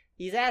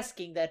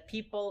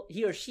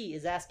or she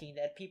is asking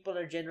that people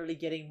are generally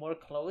getting more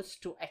close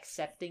to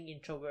accepting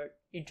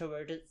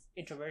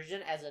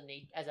introversion as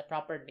a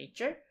proper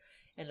nature,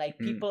 and like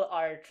people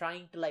are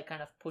trying to like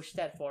kind of push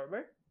that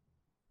forward.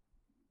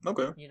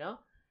 Okay. You know,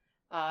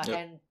 Yep.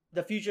 and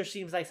the future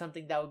seems like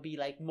something that would be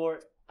like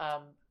more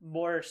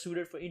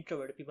suited for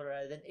introverted people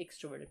rather than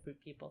extroverted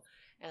people.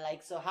 And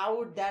like, so how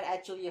would that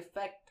actually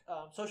affect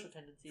social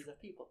tendencies of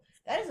people?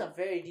 That is a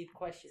very deep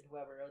question,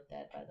 whoever wrote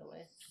that, by the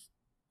way.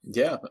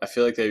 Yeah, I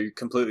feel like they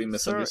completely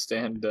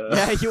misunderstand.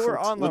 Yeah, you were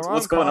on the wrong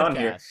what's going podcast. on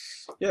here.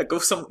 Yeah,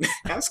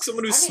 ask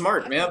someone who's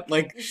smart, man.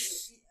 Like,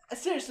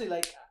 seriously,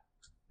 like,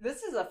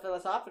 this is a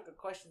philosophical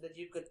question that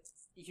you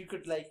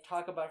could like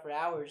talk about for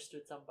hours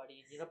with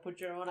somebody. You know, put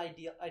your own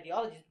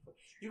ideologies.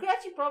 You could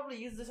actually probably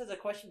use this as a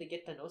question to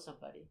get to know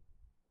somebody.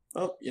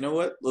 well, you know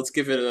what? Let's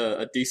give it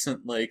a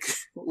decent like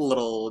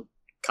little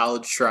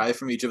college try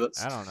from each of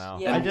us. I don't know.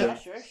 Yeah,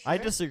 sure. I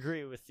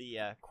disagree with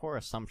the core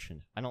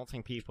assumption. I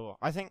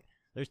think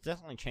there's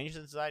definitely changes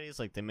in societies.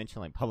 Like they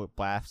mentioned, like public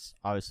baths.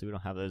 Obviously, we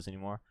don't have those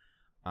anymore.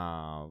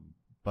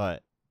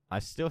 But I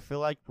still feel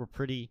like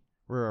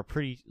we're a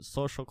pretty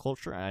social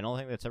culture, and I don't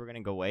think that's ever going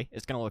to go away.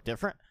 It's going to look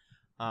different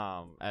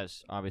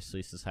as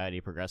obviously society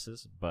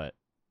progresses, but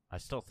I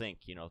still think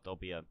there'll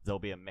be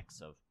a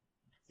mix of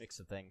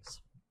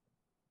things.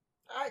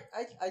 I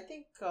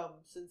think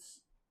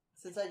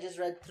since I just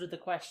read through the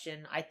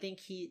question, I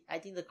think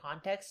the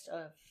context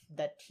of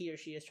that he or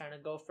she is trying to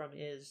go from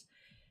is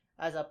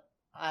as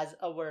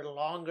over a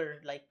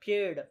longer like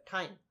period of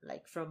time,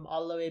 like from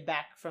all the way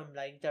back from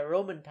like the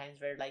Roman times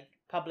where like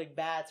public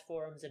baths,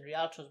 forums, and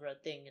rialtos were a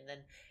thing, and then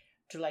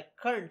to like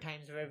current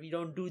times where we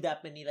don't do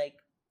that many like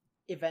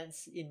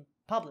events in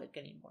public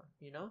anymore.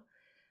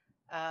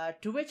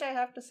 To which I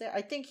have to say,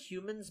 I think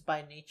humans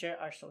by nature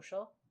are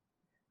social.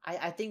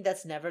 I think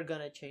that's never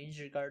gonna change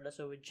regardless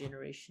of which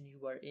generation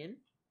you are in.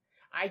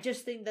 I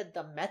just think that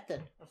the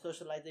method of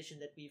socialization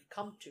that we've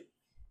come to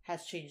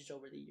has changed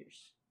over the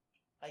years.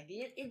 Like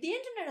the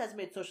internet has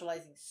made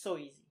socializing so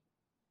easy.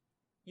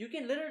 You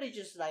can literally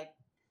just like,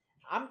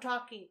 I'm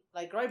talking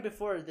like right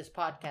before this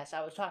podcast,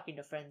 I was talking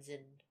to friends in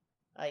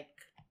like,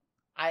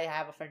 I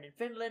have a friend in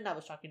Finland. I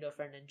was talking to a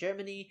friend in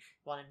Germany,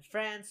 one in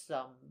France,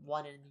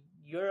 one in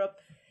Europe.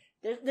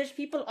 There's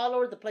people all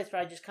over the place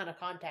where I just kind of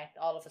contact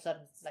all of a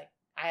sudden. Like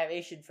I have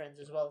Asian friends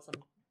as well,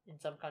 in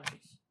some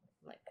countries.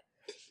 Like,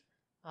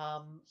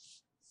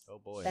 Oh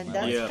boy, and my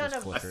that's light kind just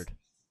of. flickered.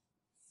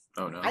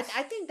 Oh no. I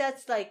think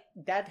that's like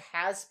that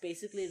has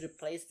basically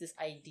replaced this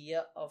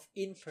idea of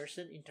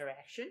in-person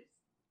interaction.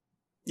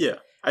 Yeah,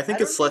 I think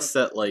I it's don't less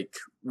that like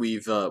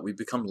we've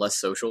become less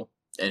social,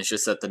 and it's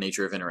just that the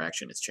nature of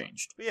interaction has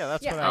changed. But yeah,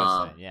 that's Yeah. what I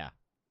was saying. Yeah.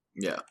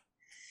 Yeah,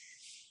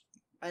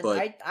 And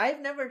But- I've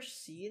never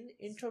seen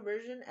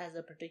introversion as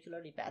a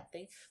particularly bad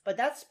thing, but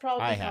that's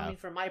probably I coming have.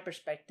 from my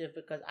perspective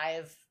because I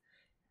have,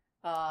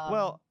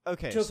 Well,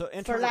 okay, so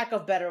for lack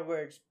of better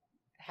words,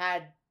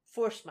 have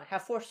forced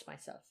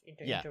myself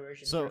into Yeah,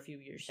 introversion so for a few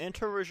years.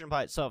 introversion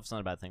by itself is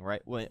not a bad thing,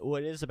 right?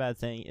 What is a bad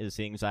thing is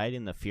the anxiety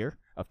and the fear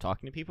of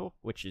talking to people,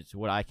 which is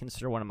what I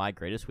consider one of my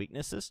greatest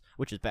weaknesses,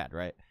 which is bad,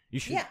 right? You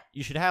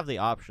should have the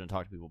option to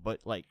talk to people,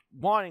 but like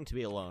wanting to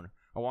be alone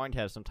or wanting to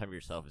have some time to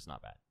yourself is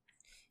not bad.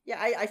 Yeah,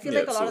 I feel Yeah,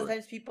 like a lot of absolutely.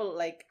 times people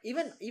like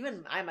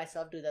even I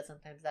myself do that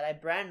sometimes, that I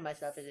brand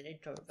myself as an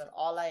introvert, but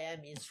all I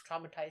am is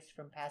traumatized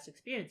from past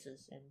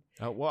experiences and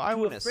Well, I too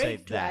wouldn't say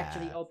afraid to that.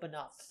 actually open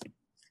up.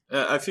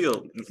 I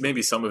feel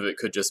maybe some of it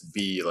could just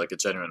be like a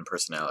genuine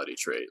personality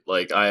trait.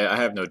 Like I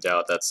have no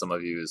doubt that some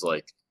of you is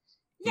like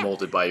Yeah.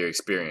 molded by your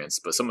experience,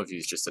 but some of you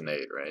is just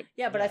innate, right?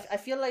 Yeah, but Yeah. I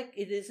feel like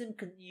it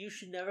isn't. You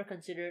should never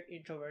consider it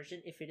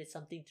introversion if it is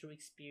something through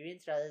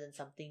experience rather than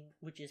something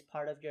which is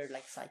part of your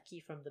like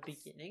psyche from the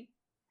beginning.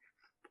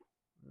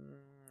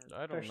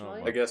 I don't Personally?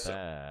 know. I About guess so.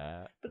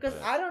 that, Because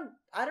but-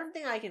 I don't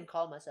think I can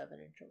call myself an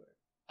introvert.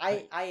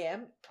 I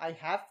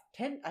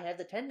have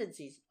the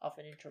tendencies of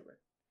an introvert,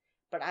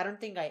 but I don't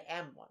think I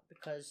am one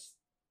because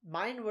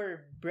mine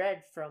were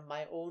bred from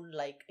my own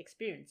like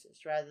experiences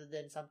rather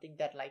than something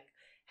that like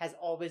has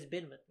always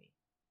been with me.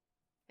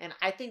 And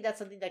I think that's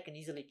something that can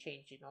easily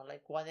change.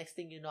 Like one next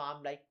thing you know,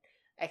 I'm like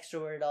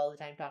extroverted all the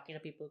time, talking to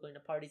people, going to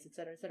parties,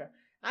 etc., etc.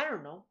 I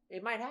don't know.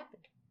 It might happen.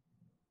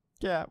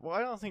 Yeah, well, I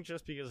don't think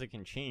just because it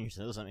can change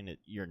doesn't mean that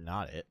you're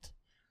not it.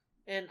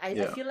 And I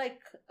Yeah. feel like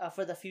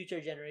for the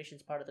future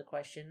generations, part of the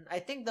question, I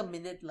think the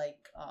minute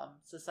like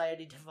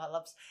society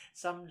develops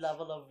some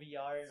level of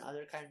VR and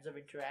other kinds of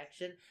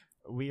interaction,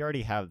 We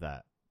already have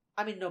that.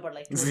 I mean, no, but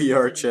like to a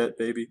VR decent- chat,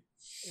 baby.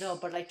 No,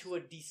 but like to a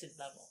decent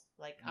level.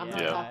 Like I'm Yeah,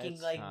 not Yeah. talking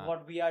it's like not-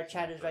 what VR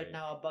chat not is right great.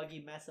 now, a buggy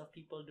mess of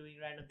people doing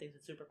random things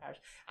with superpowers.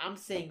 I'm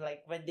saying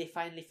like when they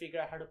finally figure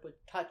out how to put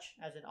touch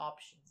as an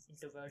option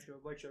into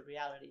virtual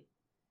reality,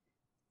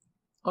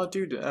 Oh,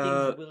 dude.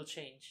 things will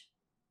change.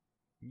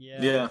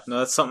 Yeah. No,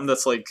 that's something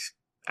that's like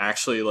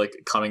actually like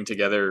coming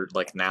together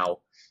like now.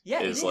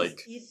 Yeah, Is,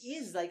 like, it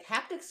is like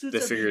haptic suits they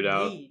are figured being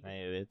out. made.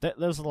 Maybe.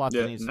 There's a lot that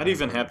Yeah, needs to not be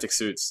even improved. haptic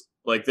suits.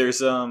 Like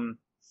there's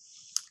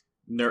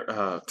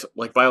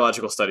like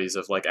biological studies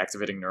of like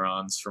activating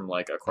neurons from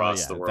like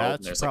across the world. That's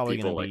And there's probably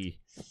like people gonna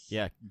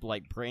like be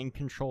like brain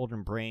controlled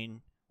and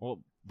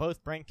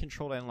both brain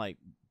controlled and like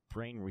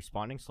brain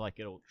responding, so like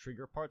it'll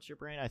trigger parts of your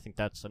brain. I think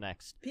that's the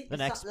next It's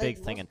next not- big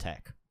like, thing in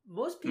tech.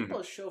 Most Mm-hmm.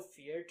 people show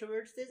fear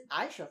towards this.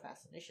 I show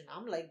fascination.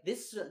 I'm like,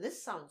 this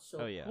sounds so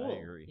Oh, yeah, I cool.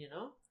 agree. You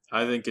know?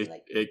 I think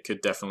like- it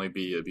could definitely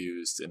be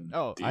abused in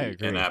I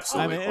agree. an I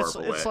absolutely mean,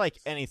 horrible it's way. like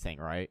anything,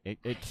 right? It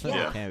certainly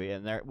Yeah. can be,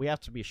 and we have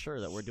to be sure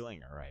that we're doing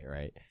it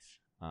right?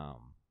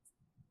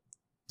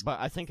 But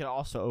I think it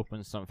also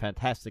opens some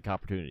fantastic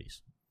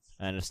opportunities,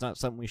 and it's not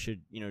something we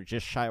should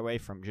just shy away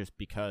from just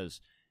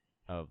because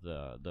of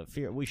the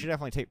fear. We should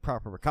definitely take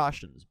proper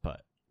precautions,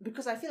 but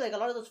Because I feel like a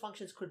lot of those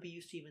functions could be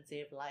used to even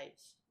save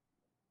lives.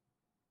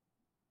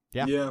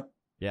 Yeah.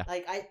 Yeah.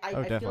 Like I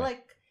feel definitely.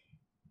 like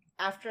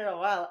after a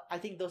while, I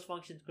think those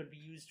functions could be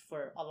used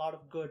for a lot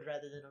of good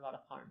rather than a lot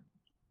of harm.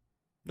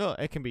 no,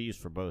 it can be used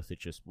for both.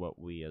 It's just what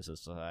we as a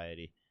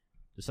society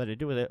decide to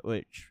do with it,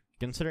 which,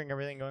 considering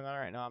everything going on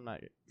right now, I'm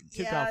not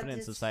too Yeah, confident in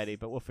just- society,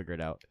 but we'll figure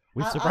it out.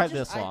 We've I'll survived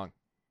just- this long.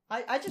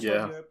 I just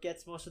Yeah. hope Europe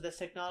gets most of this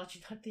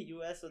technology, not the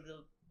US, so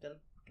they'll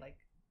like.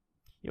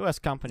 U.S.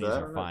 companies I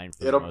are don't know. fine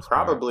for It'll the most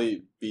part.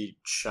 probably be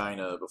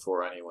China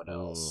before anyone Ooh.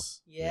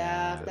 else.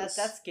 Yeah, Yeah. that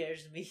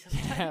scares me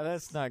sometimes. Yeah,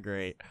 that's not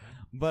great.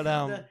 But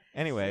The-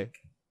 anyway,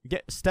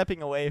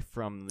 stepping away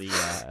from the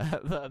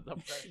The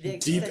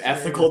Deep existential-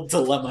 ethical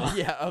dilemma.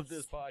 yeah of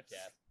this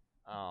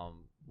podcast.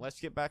 Let's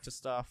get back to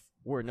stuff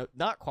we're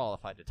not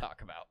qualified to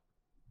talk about.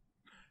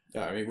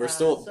 Yeah, I mean, we're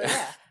still. So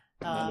yeah,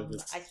 None of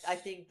it's- I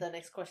think the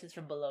next question is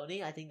from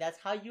Baloney. I think that's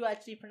how you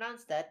actually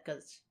pronounce that,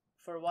 because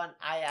for one,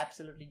 I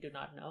absolutely do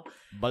not know.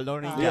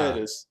 Baloney. Yeah, it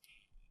is.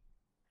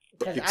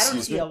 Because I don't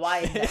Excuse see me? a Y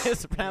in that.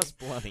 It's pronounced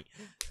baloney.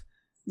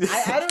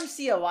 I don't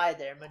see a Y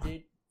there, my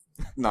dude.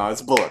 No,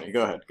 it's baloney.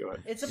 Go ahead.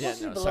 It's Yeah, supposed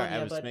to no, be sorry, Bologna,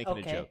 I was but making a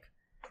okay. joke.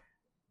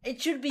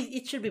 It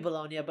should be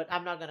Bologna, but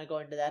I'm not gonna go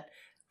into that.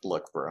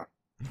 Look, bro.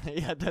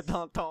 Yeah,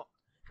 don't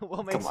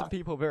We'll make Come some on.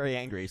 people very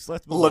angry. So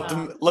let's move Let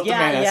on. the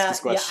man ask his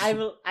question.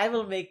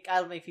 Yeah,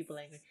 I'll make people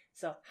angry.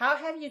 So, how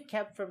have you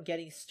kept from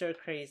getting stir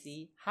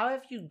crazy? How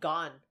have you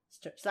gone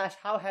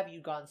how have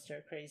you gone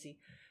stir crazy?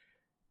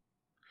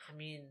 I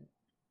mean,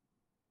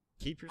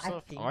 Keep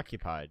yourself think-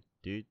 occupied,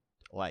 dude.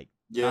 Like,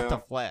 Yeah. not to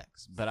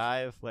flex, but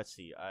I've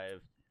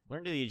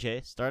learned to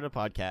DJ, started a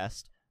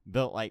podcast,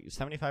 built like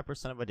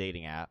 75% of a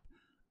dating app,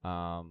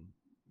 done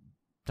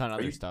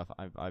other stuff.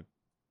 I've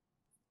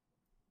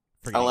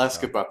I'll ask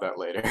stuff. about that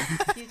later.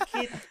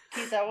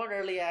 Keith, I want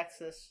early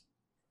access.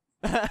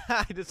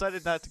 I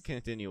decided not to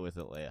continue with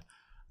it, Leia.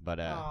 But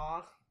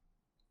Aw.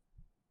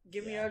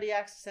 Give me early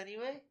access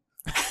anyway.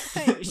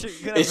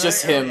 It's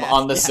just him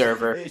on the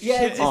server.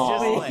 Yeah, it's just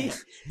Aw. me.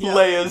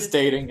 Leia's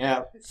dating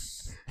app.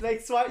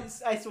 Like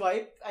I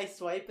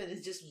swipe, and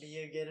it's just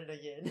me again and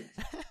again.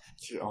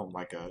 Oh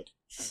my god.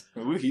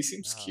 Ooh, he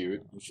seems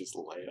cute. It's just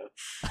Leia.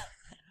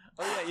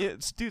 Oh yeah,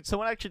 dude.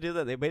 Someone actually did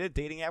that. They made a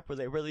dating app where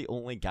they were the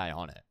only guy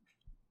on it.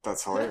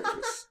 That's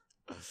hilarious.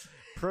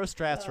 Pro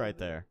strats right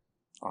there.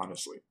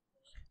 Honestly.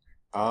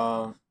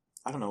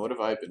 I don't know. What have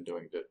I been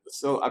doing?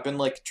 So I've been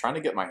like trying to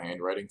get my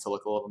handwriting to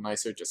look a little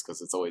nicer, just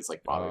because it's always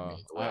like bothered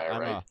me the way I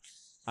write.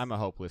 I'm a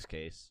hopeless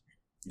case.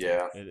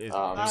 Yeah. It is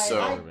So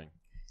disturbing.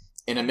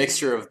 in a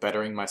mixture of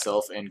bettering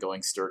myself and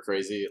going stir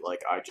crazy,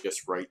 like I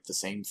just write the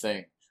same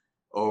thing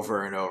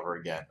over and over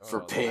again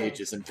for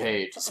pages and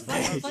pages and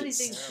pages. Funny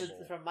thing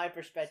from my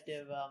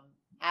perspective,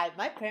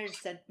 my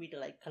parents sent me to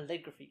like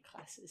calligraphy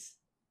classes.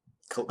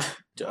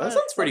 That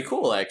sounds pretty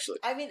cool, actually.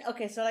 I mean,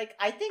 okay, so like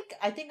I think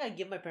I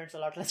give my parents a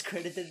lot less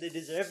credit than they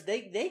deserve.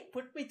 They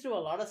put me through a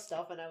lot of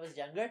stuff when I was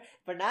younger,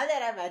 but now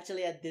that I'm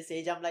actually at this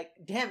age, I'm like,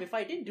 damn, if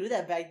I didn't do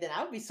that back then,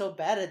 I would be so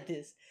bad at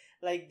this.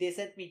 Like they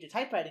sent me to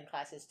typewriting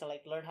classes to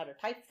like learn how to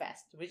type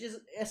fast, which is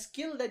a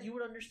skill that you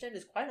would understand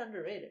is quite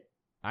underrated.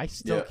 I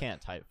still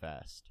can't type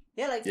fast.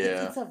 Yeah, like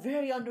it's a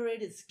very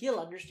underrated skill,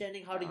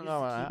 understanding how to use the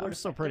keyboard. I'm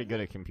still pretty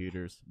good at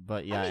computers,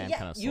 but I am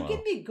kind of slow. You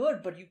can be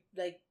good, but you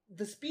like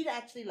the speed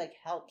actually like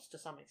helps to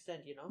some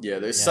extent, you know. Yeah,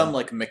 there's some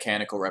like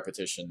mechanical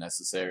repetition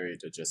necessary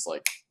to just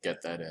like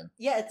get that in.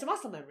 Yeah, it's a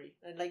muscle memory,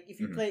 and like if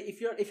you play,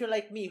 if you're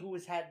like me who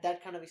has had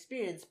that kind of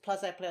experience,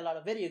 plus I play a lot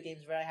of video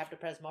games where I have to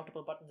press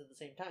multiple buttons at the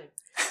same time,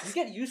 you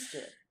get used to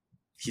it.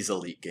 He's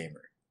elite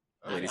gamer,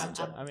 ladies and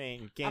gentlemen. I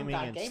mean, gaming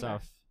and gamer.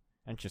 stuff,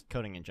 and just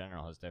coding in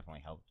general has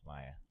definitely helped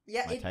my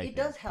typing, it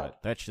does help. But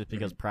that's just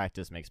because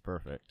practice makes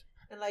perfect.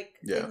 And like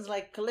things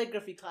like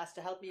calligraphy class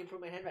to help me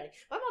improve my handwriting.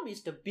 My mom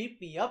used to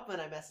beat me up when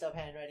I messed up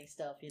handwriting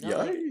stuff. You know,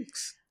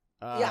 Yikes!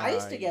 I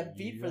used to get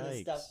beat for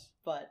this stuff,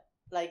 but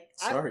like,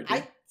 Sorry,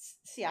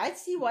 I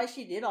see why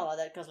she did all of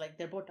that because like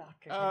they're both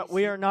doctors.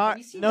 We are not.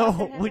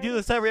 No, we do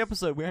this every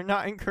episode. We are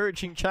not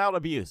encouraging child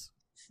abuse.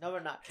 No, we're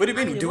not. What do you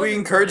mean? Do we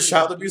encourage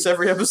child abuse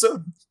every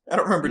episode? I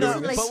don't remember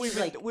doing this.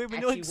 But we've been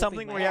doing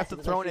something where you have to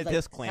throw in a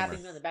disclaimer.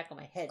 Tapping me on the back of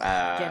my head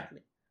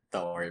gently.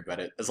 Don't worry about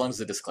it. As long as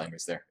the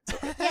disclaimer's there.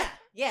 It's okay.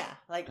 Yeah.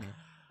 Like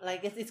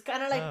it's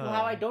kind of like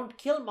how I don't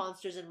kill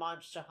monsters in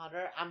Monster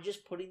Hunter. I'm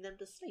just putting them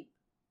to sleep.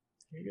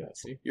 Here you go.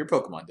 See, your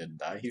Pokemon didn't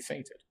die. He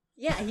fainted.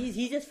 Yeah,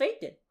 he just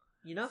fainted.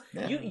 You know,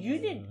 Yeah.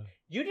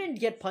 you didn't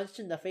get punched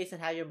in the face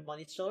and have your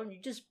money stolen. You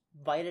just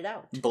bite it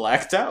out.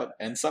 Blacked out,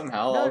 and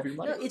somehow all of your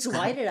money. It's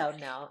whited out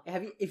now.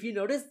 If you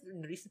noticed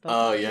in recent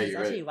Pokemon, Oh, yeah, it's you're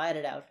actually right.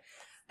 whited out.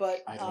 But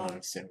I don't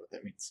understand what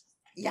that means.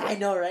 Yeah, I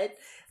know, right?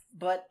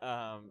 But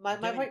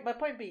my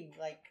point being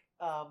like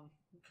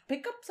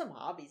pick up some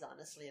hobbies,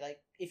 honestly. Like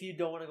if you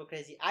don't want to go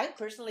crazy. I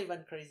personally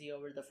went crazy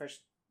over the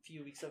first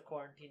few weeks of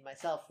quarantine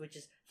myself, which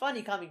is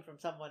funny coming from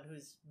someone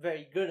who's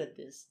very good at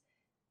this.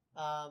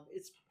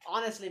 It's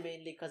honestly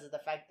mainly because of the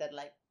fact that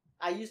like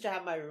I used to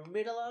have my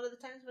roommate a lot of the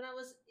times when I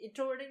was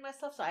introverting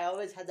myself, so I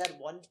always had that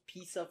one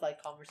piece of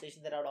like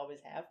conversation that I would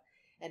always have,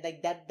 and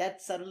like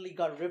that suddenly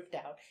got ripped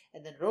out,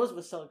 and then Rose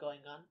was still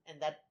going on,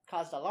 and that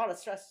caused a lot of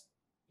stress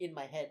in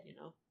my head, you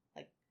know,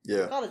 like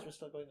college was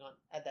still going on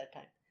at that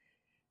time.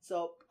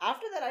 So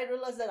after that, I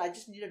realized that I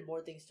just needed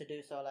more things to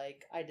do. So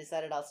like I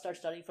decided I'll start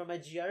studying for my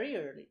GRE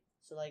early.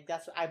 So like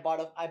that's what I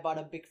bought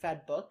a big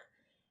fat book,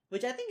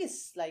 which I think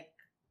is like.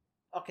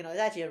 Okay, no, it's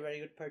actually a very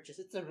good purchase.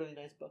 It's a really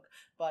nice book.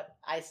 But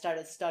I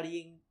started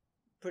studying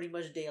pretty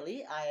much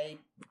daily. I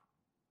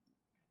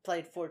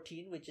played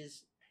 14, which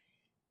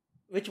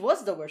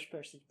was the worst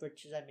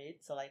purchase I made.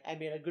 So like I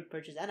made a good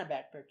purchase and a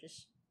bad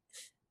purchase.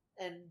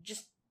 And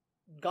just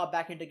got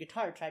back into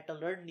guitar, tried to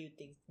learn new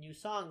things, new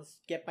songs,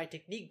 get my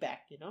technique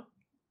back, you know?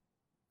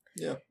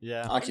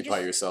 Yeah. Occupy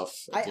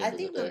yourself at the end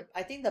of the day.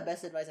 I think the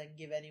best advice I can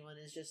give anyone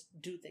is just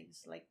do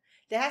things. Like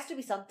there has to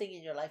be something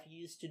in your life you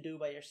used to do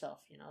by yourself,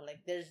 you know?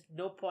 Like there's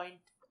no point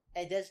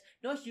and there's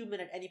no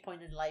human at any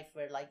point in life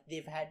where like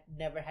they've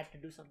never had to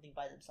do something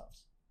by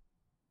themselves.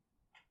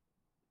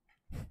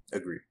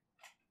 Agree.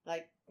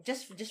 Like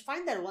just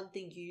find that one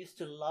thing you used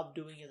to love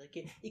doing as a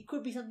kid. It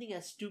could be something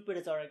as stupid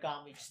as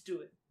origami, just do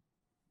it.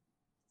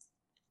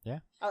 Yeah.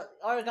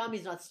 Origami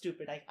is not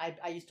stupid.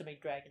 I used to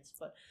make dragons,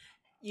 but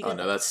You Oh can,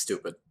 no, that's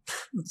stupid.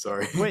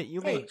 Sorry. Wait,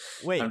 you Hey, mean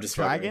wait I'm just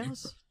fucking with you.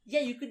 dragons? yeah,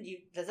 you could.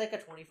 There's like a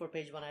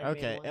 24-page one I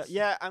Okay, made once.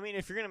 yeah. I mean,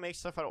 if you're gonna make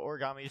stuff out of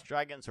origamis,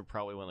 dragons are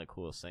probably one of the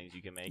coolest things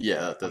you can make.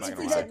 Yeah, I'm that's not pretty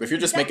gonna sick. lie. But if you're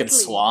just making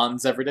Exactly.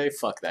 swans every day,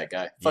 fuck that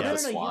guy. Fuck Yeah. the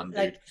swan, You, dude.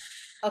 like,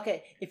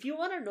 okay, if you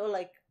want to know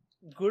like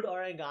good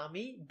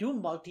origami, do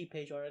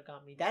multi-page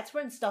origami. That's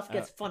when stuff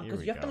gets fun here because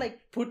we you have to go. like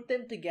put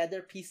them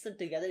together, piece them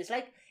together. It's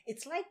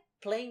like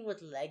playing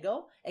with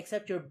Lego,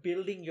 except you're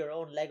building your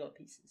own Lego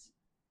pieces.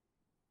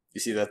 You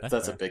see that? That's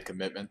That's a fair. big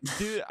commitment.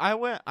 Dude, I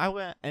went,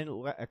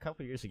 and a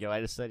couple years ago, I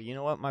just said, you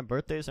know what, my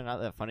birthdays are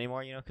not that fun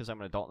anymore, because I'm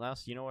an adult now.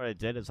 So you know what I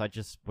did is I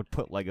just would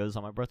put Legos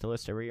on my birthday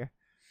list every year,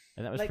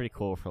 and that was Like- pretty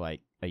cool for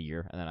like a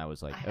year, and then I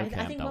was like, I okay,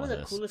 I'm think done one of with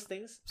the this. coolest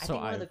things. I So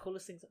think one of I- the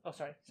coolest things. Oh,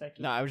 sorry. Keith.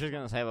 No, I was just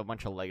gonna say I have a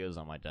bunch of Legos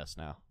on my desk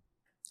now.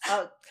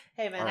 Oh,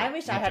 hey man, I Alright,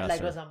 wish I had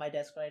adjuster. Legos on my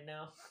desk right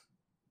now.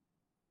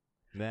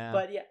 Yeah.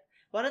 But yeah,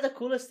 one of the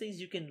coolest things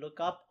you can look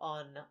up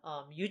on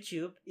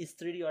YouTube is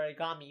 3D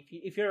origami.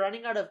 If you're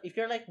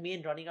like me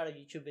and running out of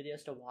YouTube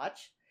videos to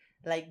watch,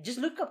 like just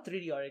look up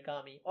 3D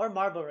origami or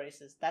marble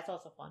races. That's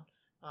also fun.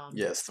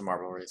 Yes, the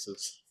marble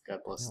races.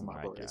 God bless the Oh my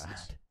marble God.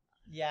 races.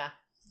 Yeah.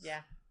 You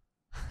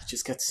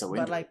just get so But,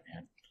 into like- it,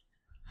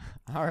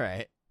 man. All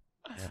right.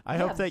 I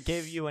Yeah. hope that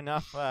gave you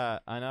enough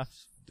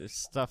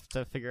stuff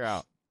to figure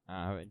out.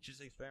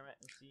 Just experiment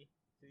and see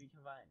what you can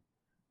find.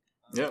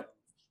 Yeah.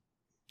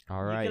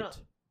 All You right. can,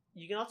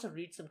 you can also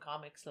read some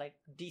comics. Like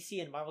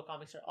DC and Marvel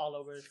comics are all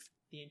over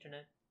the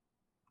internet.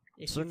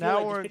 If So you feel now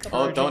like, just we're pick up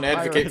Oh, a- don't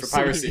advocate for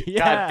piracy. Yeah.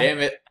 God damn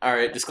it.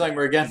 Alright,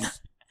 disclaimer again.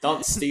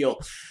 Don't steal.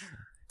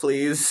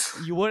 Please.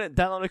 You wouldn't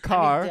download a I mean,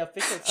 car. the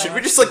official Should we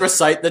site- just like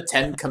recite the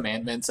 10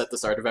 commandments at the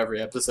start of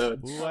every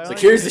episode? Ooh, I It's don't like, think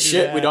here's we the can do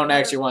shit we that. don't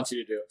actually want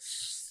you to do.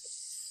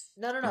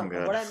 No. I'm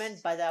good. What I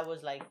meant by that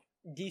was like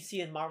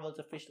DC and Marvel's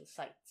official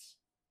sites.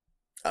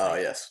 Oh,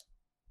 yes.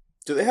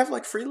 Do they have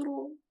like free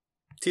little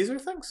teaser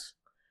things?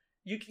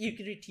 You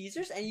can read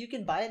teasers and you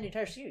can buy an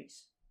entire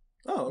series.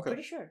 Oh, I'm okay.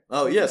 pretty sure.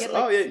 Oh, You can yes. get,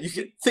 like- Oh, yeah. You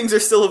can. Things are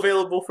still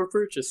available for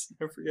purchase.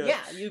 I forgot. Yeah,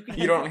 you can.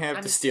 You don't have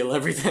I to mean, steal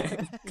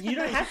everything. You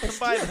don't have to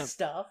Combine steal them.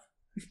 stuff.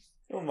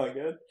 Oh my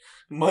god.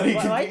 Money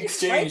Why- can why be did-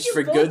 exchanged why did you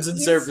for both goods and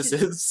instant-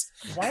 services.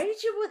 Why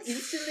did you both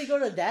instantly go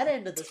to that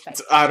end of the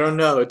spectrum? I don't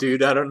know,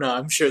 dude. I don't know.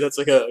 I'm sure that's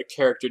like a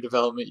character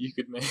development you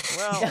could make.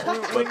 Well,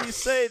 Yeah. when you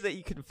say that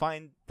you can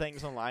find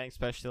things online,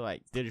 especially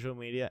like digital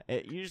media,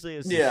 it usually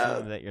is Yeah.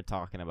 assumed that you're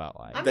talking about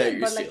like. I That mean,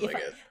 you're but like, stealing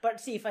if I, it.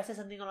 but see, if I said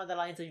something along the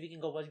lines of "We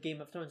can go watch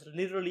Game of Thrones,"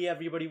 literally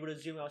everybody would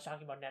assume I was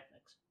talking about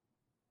Netflix.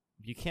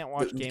 You can't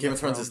watch But Game of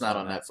Thrones is not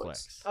on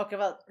Netflix. Okay,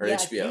 well, Or yeah,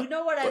 HBO, you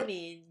know what I but-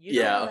 mean. You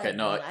know Yeah, what okay, I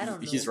no, mean. I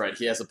don't know. he's right.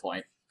 He has a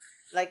point.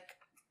 Like,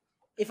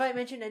 if I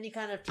mentioned any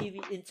kind of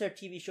insert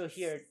TV show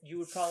here, you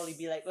would probably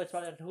be like, "Oh, it's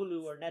probably on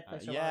Hulu or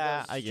Netflix or Yeah,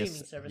 one of those I streaming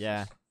guess. services."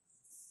 Yeah,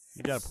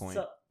 you got a point.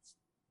 So,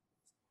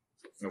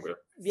 Okay.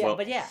 yeah, Well-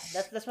 but yeah,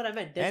 that's what I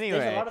meant. There's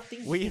Anyway, a lot of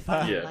things you we've, can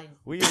find Yeah. online.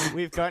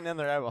 We've gotten in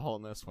the rabbit hole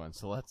in this one,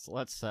 so let's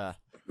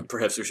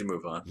Perhaps we should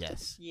move on.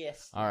 yes.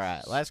 Yes. All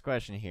right, last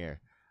question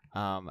here.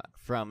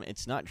 From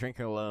It's Not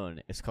Drinking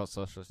Alone. It's called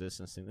Social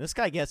Distancing. This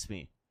guy gets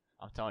me.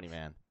 I'm telling you,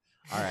 man.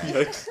 All right.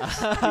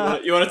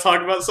 Yikes. You want to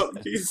talk about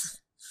something, please?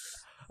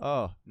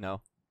 Oh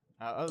no.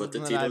 Other Put the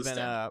than that, I've Tito's been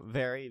down.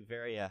 very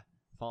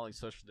following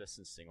social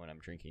distancing when I'm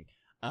drinking.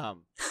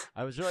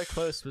 I was really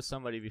close with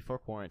somebody before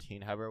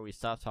quarantine. However, we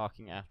stopped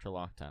talking after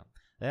lockdown.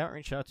 They haven't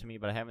reached out to me,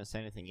 but I haven't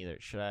said anything either.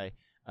 Should I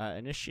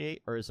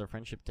initiate, or is the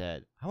friendship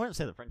dead? I wouldn't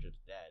say the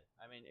friendship's dead.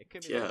 I mean, it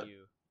could be that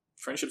you.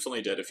 Friendship's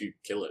only dead if you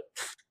kill it.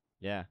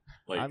 Yeah.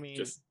 Like, I mean-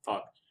 just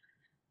talk.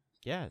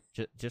 Yeah.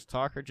 Just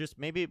talk, or just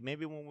maybe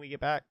when we get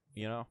back,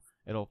 it'll.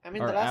 I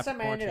mean, or the last after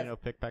time I ended quarantine, up- it'll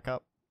pick back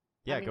up.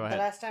 Yeah, I mean, go The ahead.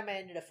 last time I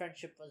ended a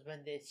friendship was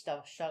when they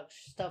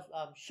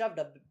shoved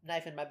a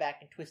knife in my back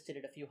and twisted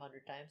it a few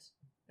hundred times,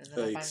 and then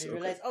I Yikes, finally okay.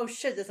 realized, oh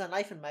shit, there's a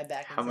knife in my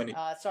back. And How said, many-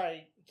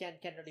 Sorry, can't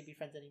really be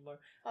friends anymore.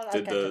 I'll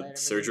Did catch you the later,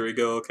 surgery maybe.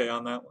 go okay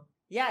on that one?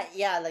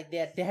 Yeah, like they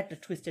had to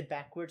twist it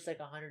backwards like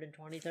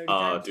 120, 30 Oh,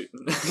 times. dude.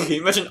 Can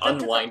you imagine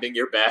unwinding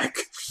your back?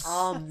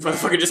 Man.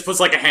 Motherfucker just puts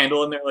like a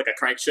handle in there, like a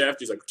crankshaft.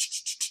 He's like,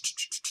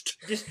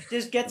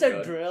 Just gets Oh, a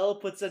God. drill,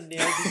 puts a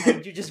nail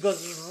behind you, just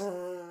goes.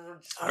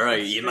 all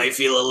right, you might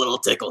feel a little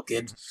tickle,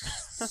 kid.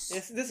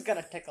 This is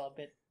gonna tickle a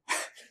bit.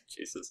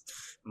 Jesus,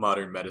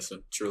 modern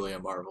medicine, truly a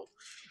marvel.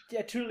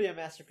 Yeah, truly a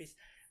masterpiece.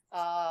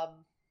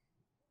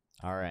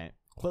 All right.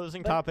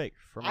 Closing But topic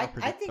from our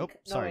I think. Oh, no,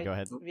 sorry. wait, Go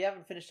ahead. We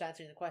haven't finished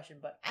answering the question,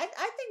 but I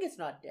think it's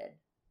not dead.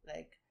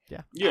 Like.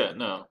 Yeah,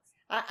 no.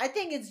 I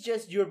think it's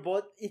just you're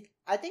both.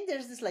 I think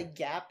there's this like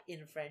gap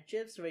in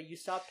friendships where you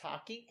stop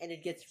talking and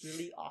it gets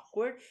really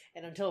awkward,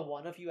 and until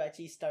one of you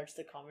actually starts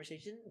the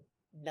conversation,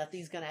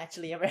 nothing's gonna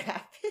actually ever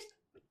happen.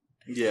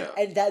 Yeah.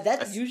 And that I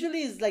th-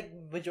 usually is like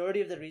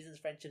majority of the reasons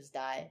friendships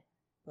die.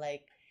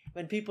 Like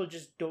when people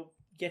just don't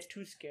get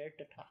too scared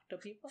to talk to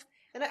people.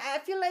 And I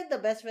feel like the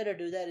best way to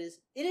do that is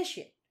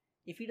initiate.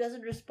 If he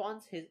doesn't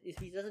respond,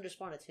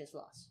 it's his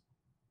loss.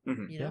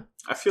 Mhm. You know.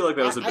 I feel like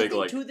that was a I big think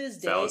like to this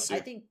day,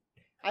 fallacy.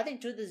 I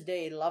think to this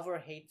day, love or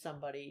hate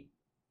somebody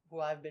who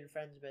I've been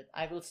friends with,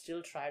 I will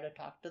still try to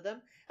talk to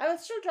them. I will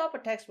still drop a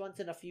text once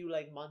in a few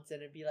like months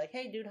and it'd be like,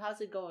 "Hey, dude,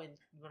 how's it going?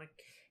 You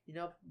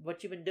wanna,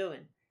 what you been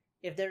doing?"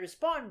 If they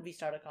respond, we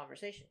start a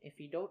conversation. If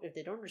they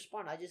don't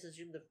respond, I just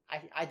assume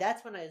I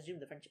that's when I assume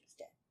the friendship is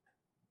dead.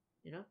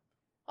 You know,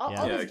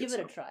 always give it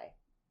a try.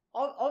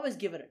 Always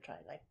give it a try.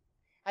 Like,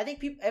 I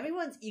think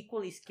everyone's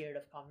equally scared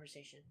of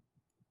conversation.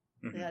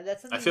 Mm-hmm. Yeah,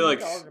 that's something I feel we like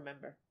need to all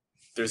remember.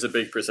 There's a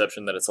big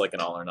perception that it's like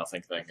an all or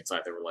nothing thing. It's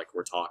either like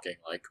we're talking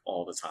like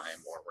all the time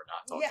or we're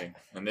not talking,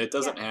 and it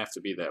doesn't have to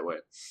be that way.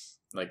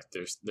 Like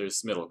there's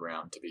middle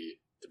ground to be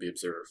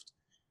observed.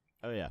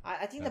 Oh yeah.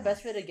 I think the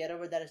best way to get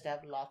over that is to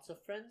have lots of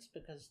friends,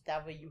 because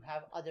that way you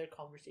have other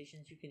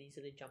conversations you can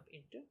easily jump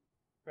into,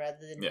 rather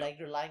than like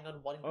relying on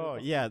one group. Oh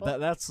of yeah, people.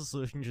 that's the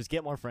solution. Just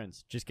get more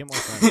friends. Just get more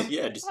friends.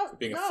 Yeah, just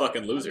being a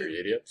fucking loser, you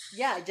idiot.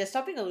 Yeah, just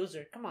stop being a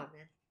loser. Come on,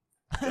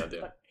 man.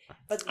 Goddamn.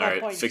 But all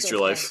right, fix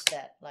your life.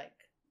 That, like,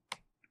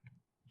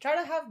 try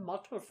to have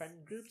multiple friend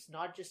groups,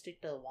 not just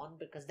stick to one,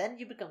 because then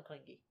you become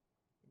clingy.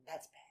 And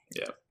that's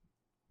bad.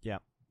 Yeah.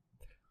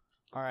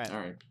 All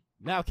right.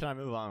 Now can I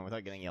move on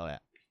without getting yelled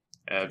at?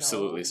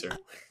 Absolutely, No. sir.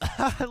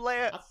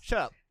 Leia, shut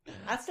up.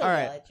 I still All yell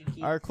right. at you,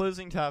 Keith. Our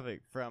closing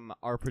topic from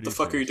our What producer. the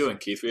fuck are you doing,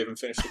 Keith? We haven't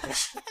finished the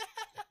question.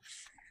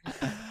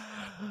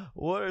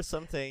 What are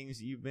some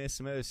things you miss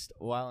most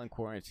while in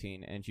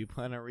quarantine, and do you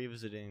plan on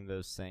revisiting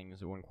those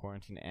things when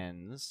quarantine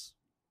ends?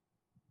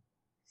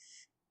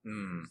 I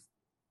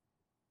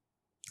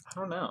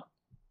don't know.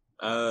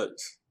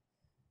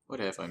 What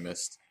have I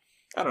missed?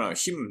 I don't know.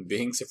 Human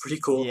beings are pretty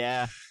cool.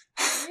 Yeah.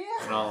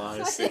 In all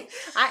honesty.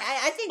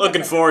 I think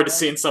Looking that's forward to like,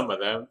 seeing some of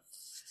them.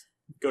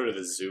 Go to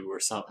the zoo or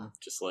something.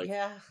 Just like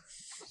Yeah.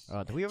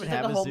 Do we even Just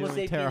have like a a zoo Homo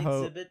in Terre sapien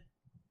Haute? exhibit.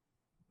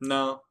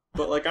 no,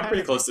 but like I'm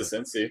pretty close to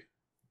Cincy.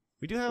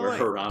 We do have Where like,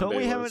 Harambe don't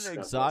we have was an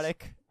got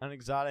exotic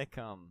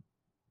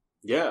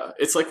Yeah,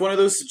 it's like one of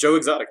those Joe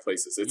Exotic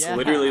places. It's Yeah,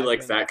 literally I've like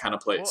been- that kind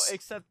of place. Well,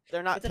 except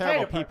they're not It's a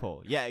terrible fire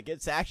people. Yeah,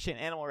 it's actually an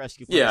animal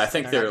rescue place. Yeah, I and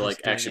think not they're, just like,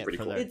 doing actually it pretty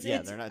for cool. their- It's, yeah,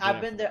 it's, they're not. I've doing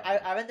it been for there.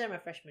 their- I went there my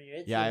freshman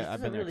year.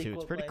 I've been there really too.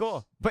 Cool It's pretty place.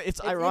 cool, but it's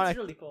It's ironic.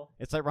 really cool.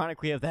 It's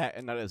ironic we have that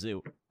and not a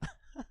zoo.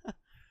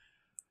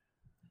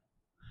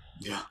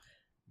 Yeah.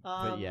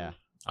 But yeah.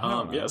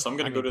 So I'm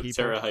gonna go to the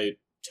Terre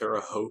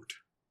Haute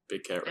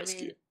Big Cat I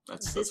Rescue. mean,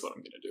 That's what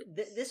I'm gonna do.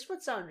 This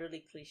would sound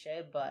really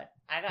cliche, but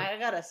I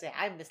gotta say,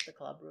 I miss the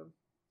club room.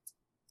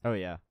 Oh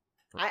yeah.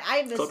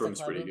 I miss Club the room's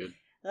club pretty room. good.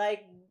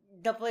 Like,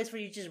 the place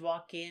where you just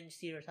walk in,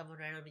 see someone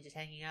randomly just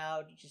hanging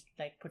out, you just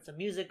like put some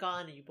music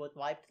on and you both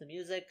vibe to the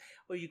music,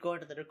 or you go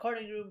into the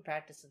recording room,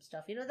 practice some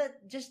stuff.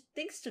 That just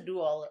things to do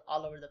all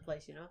over the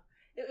place.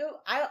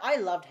 I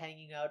loved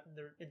hanging out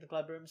in the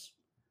club rooms.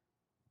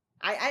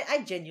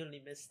 I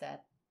genuinely miss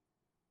that.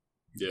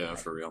 Yeah,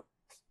 for real.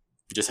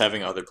 Just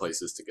having other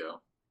places to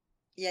go.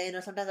 Yeah,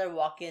 sometimes I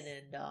walk in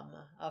and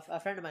a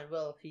friend of mine,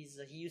 Will, he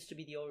used to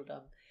be the old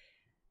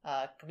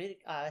as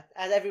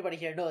everybody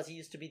here knows, he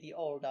used to be the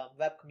old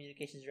web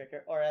communications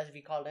director, or as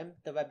we called him,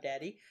 the web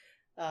daddy.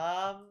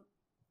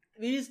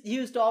 He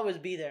used to always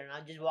be there, and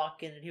I'd just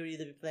walk in, and he would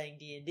either be playing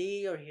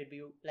D&D, or he'd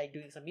be like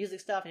doing some music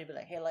stuff, and he'd be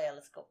like, "Hey, Laya,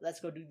 let's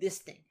go do this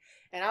thing,"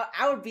 and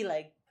I would be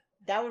like,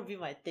 that would be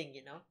my thing,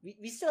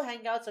 We still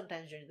hang out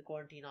sometimes during the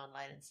quarantine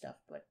online and stuff,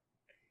 but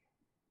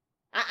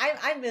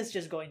I miss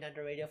just going down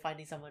to radio,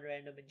 finding someone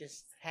random, and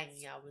just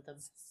hanging out with them,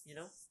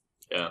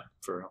 Yeah,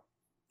 for real.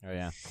 Oh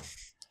yeah.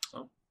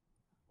 Oh.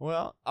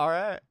 Well, all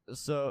right.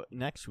 So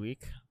next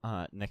week,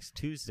 next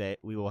Tuesday,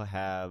 we will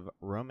have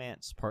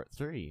Romance Part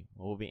 3.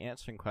 We'll be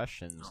answering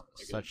questions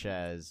such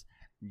as,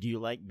 do you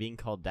like being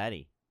called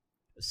daddy?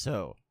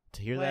 So,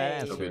 to hear that Oh,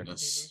 answer,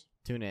 goodness.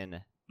 tune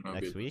in Oh,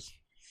 next goodness. week.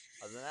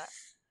 Other than that,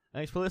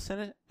 thanks for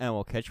listening, and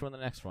we'll catch you on the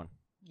next one.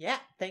 Yeah,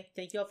 thank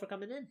you all for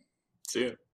coming in. See ya.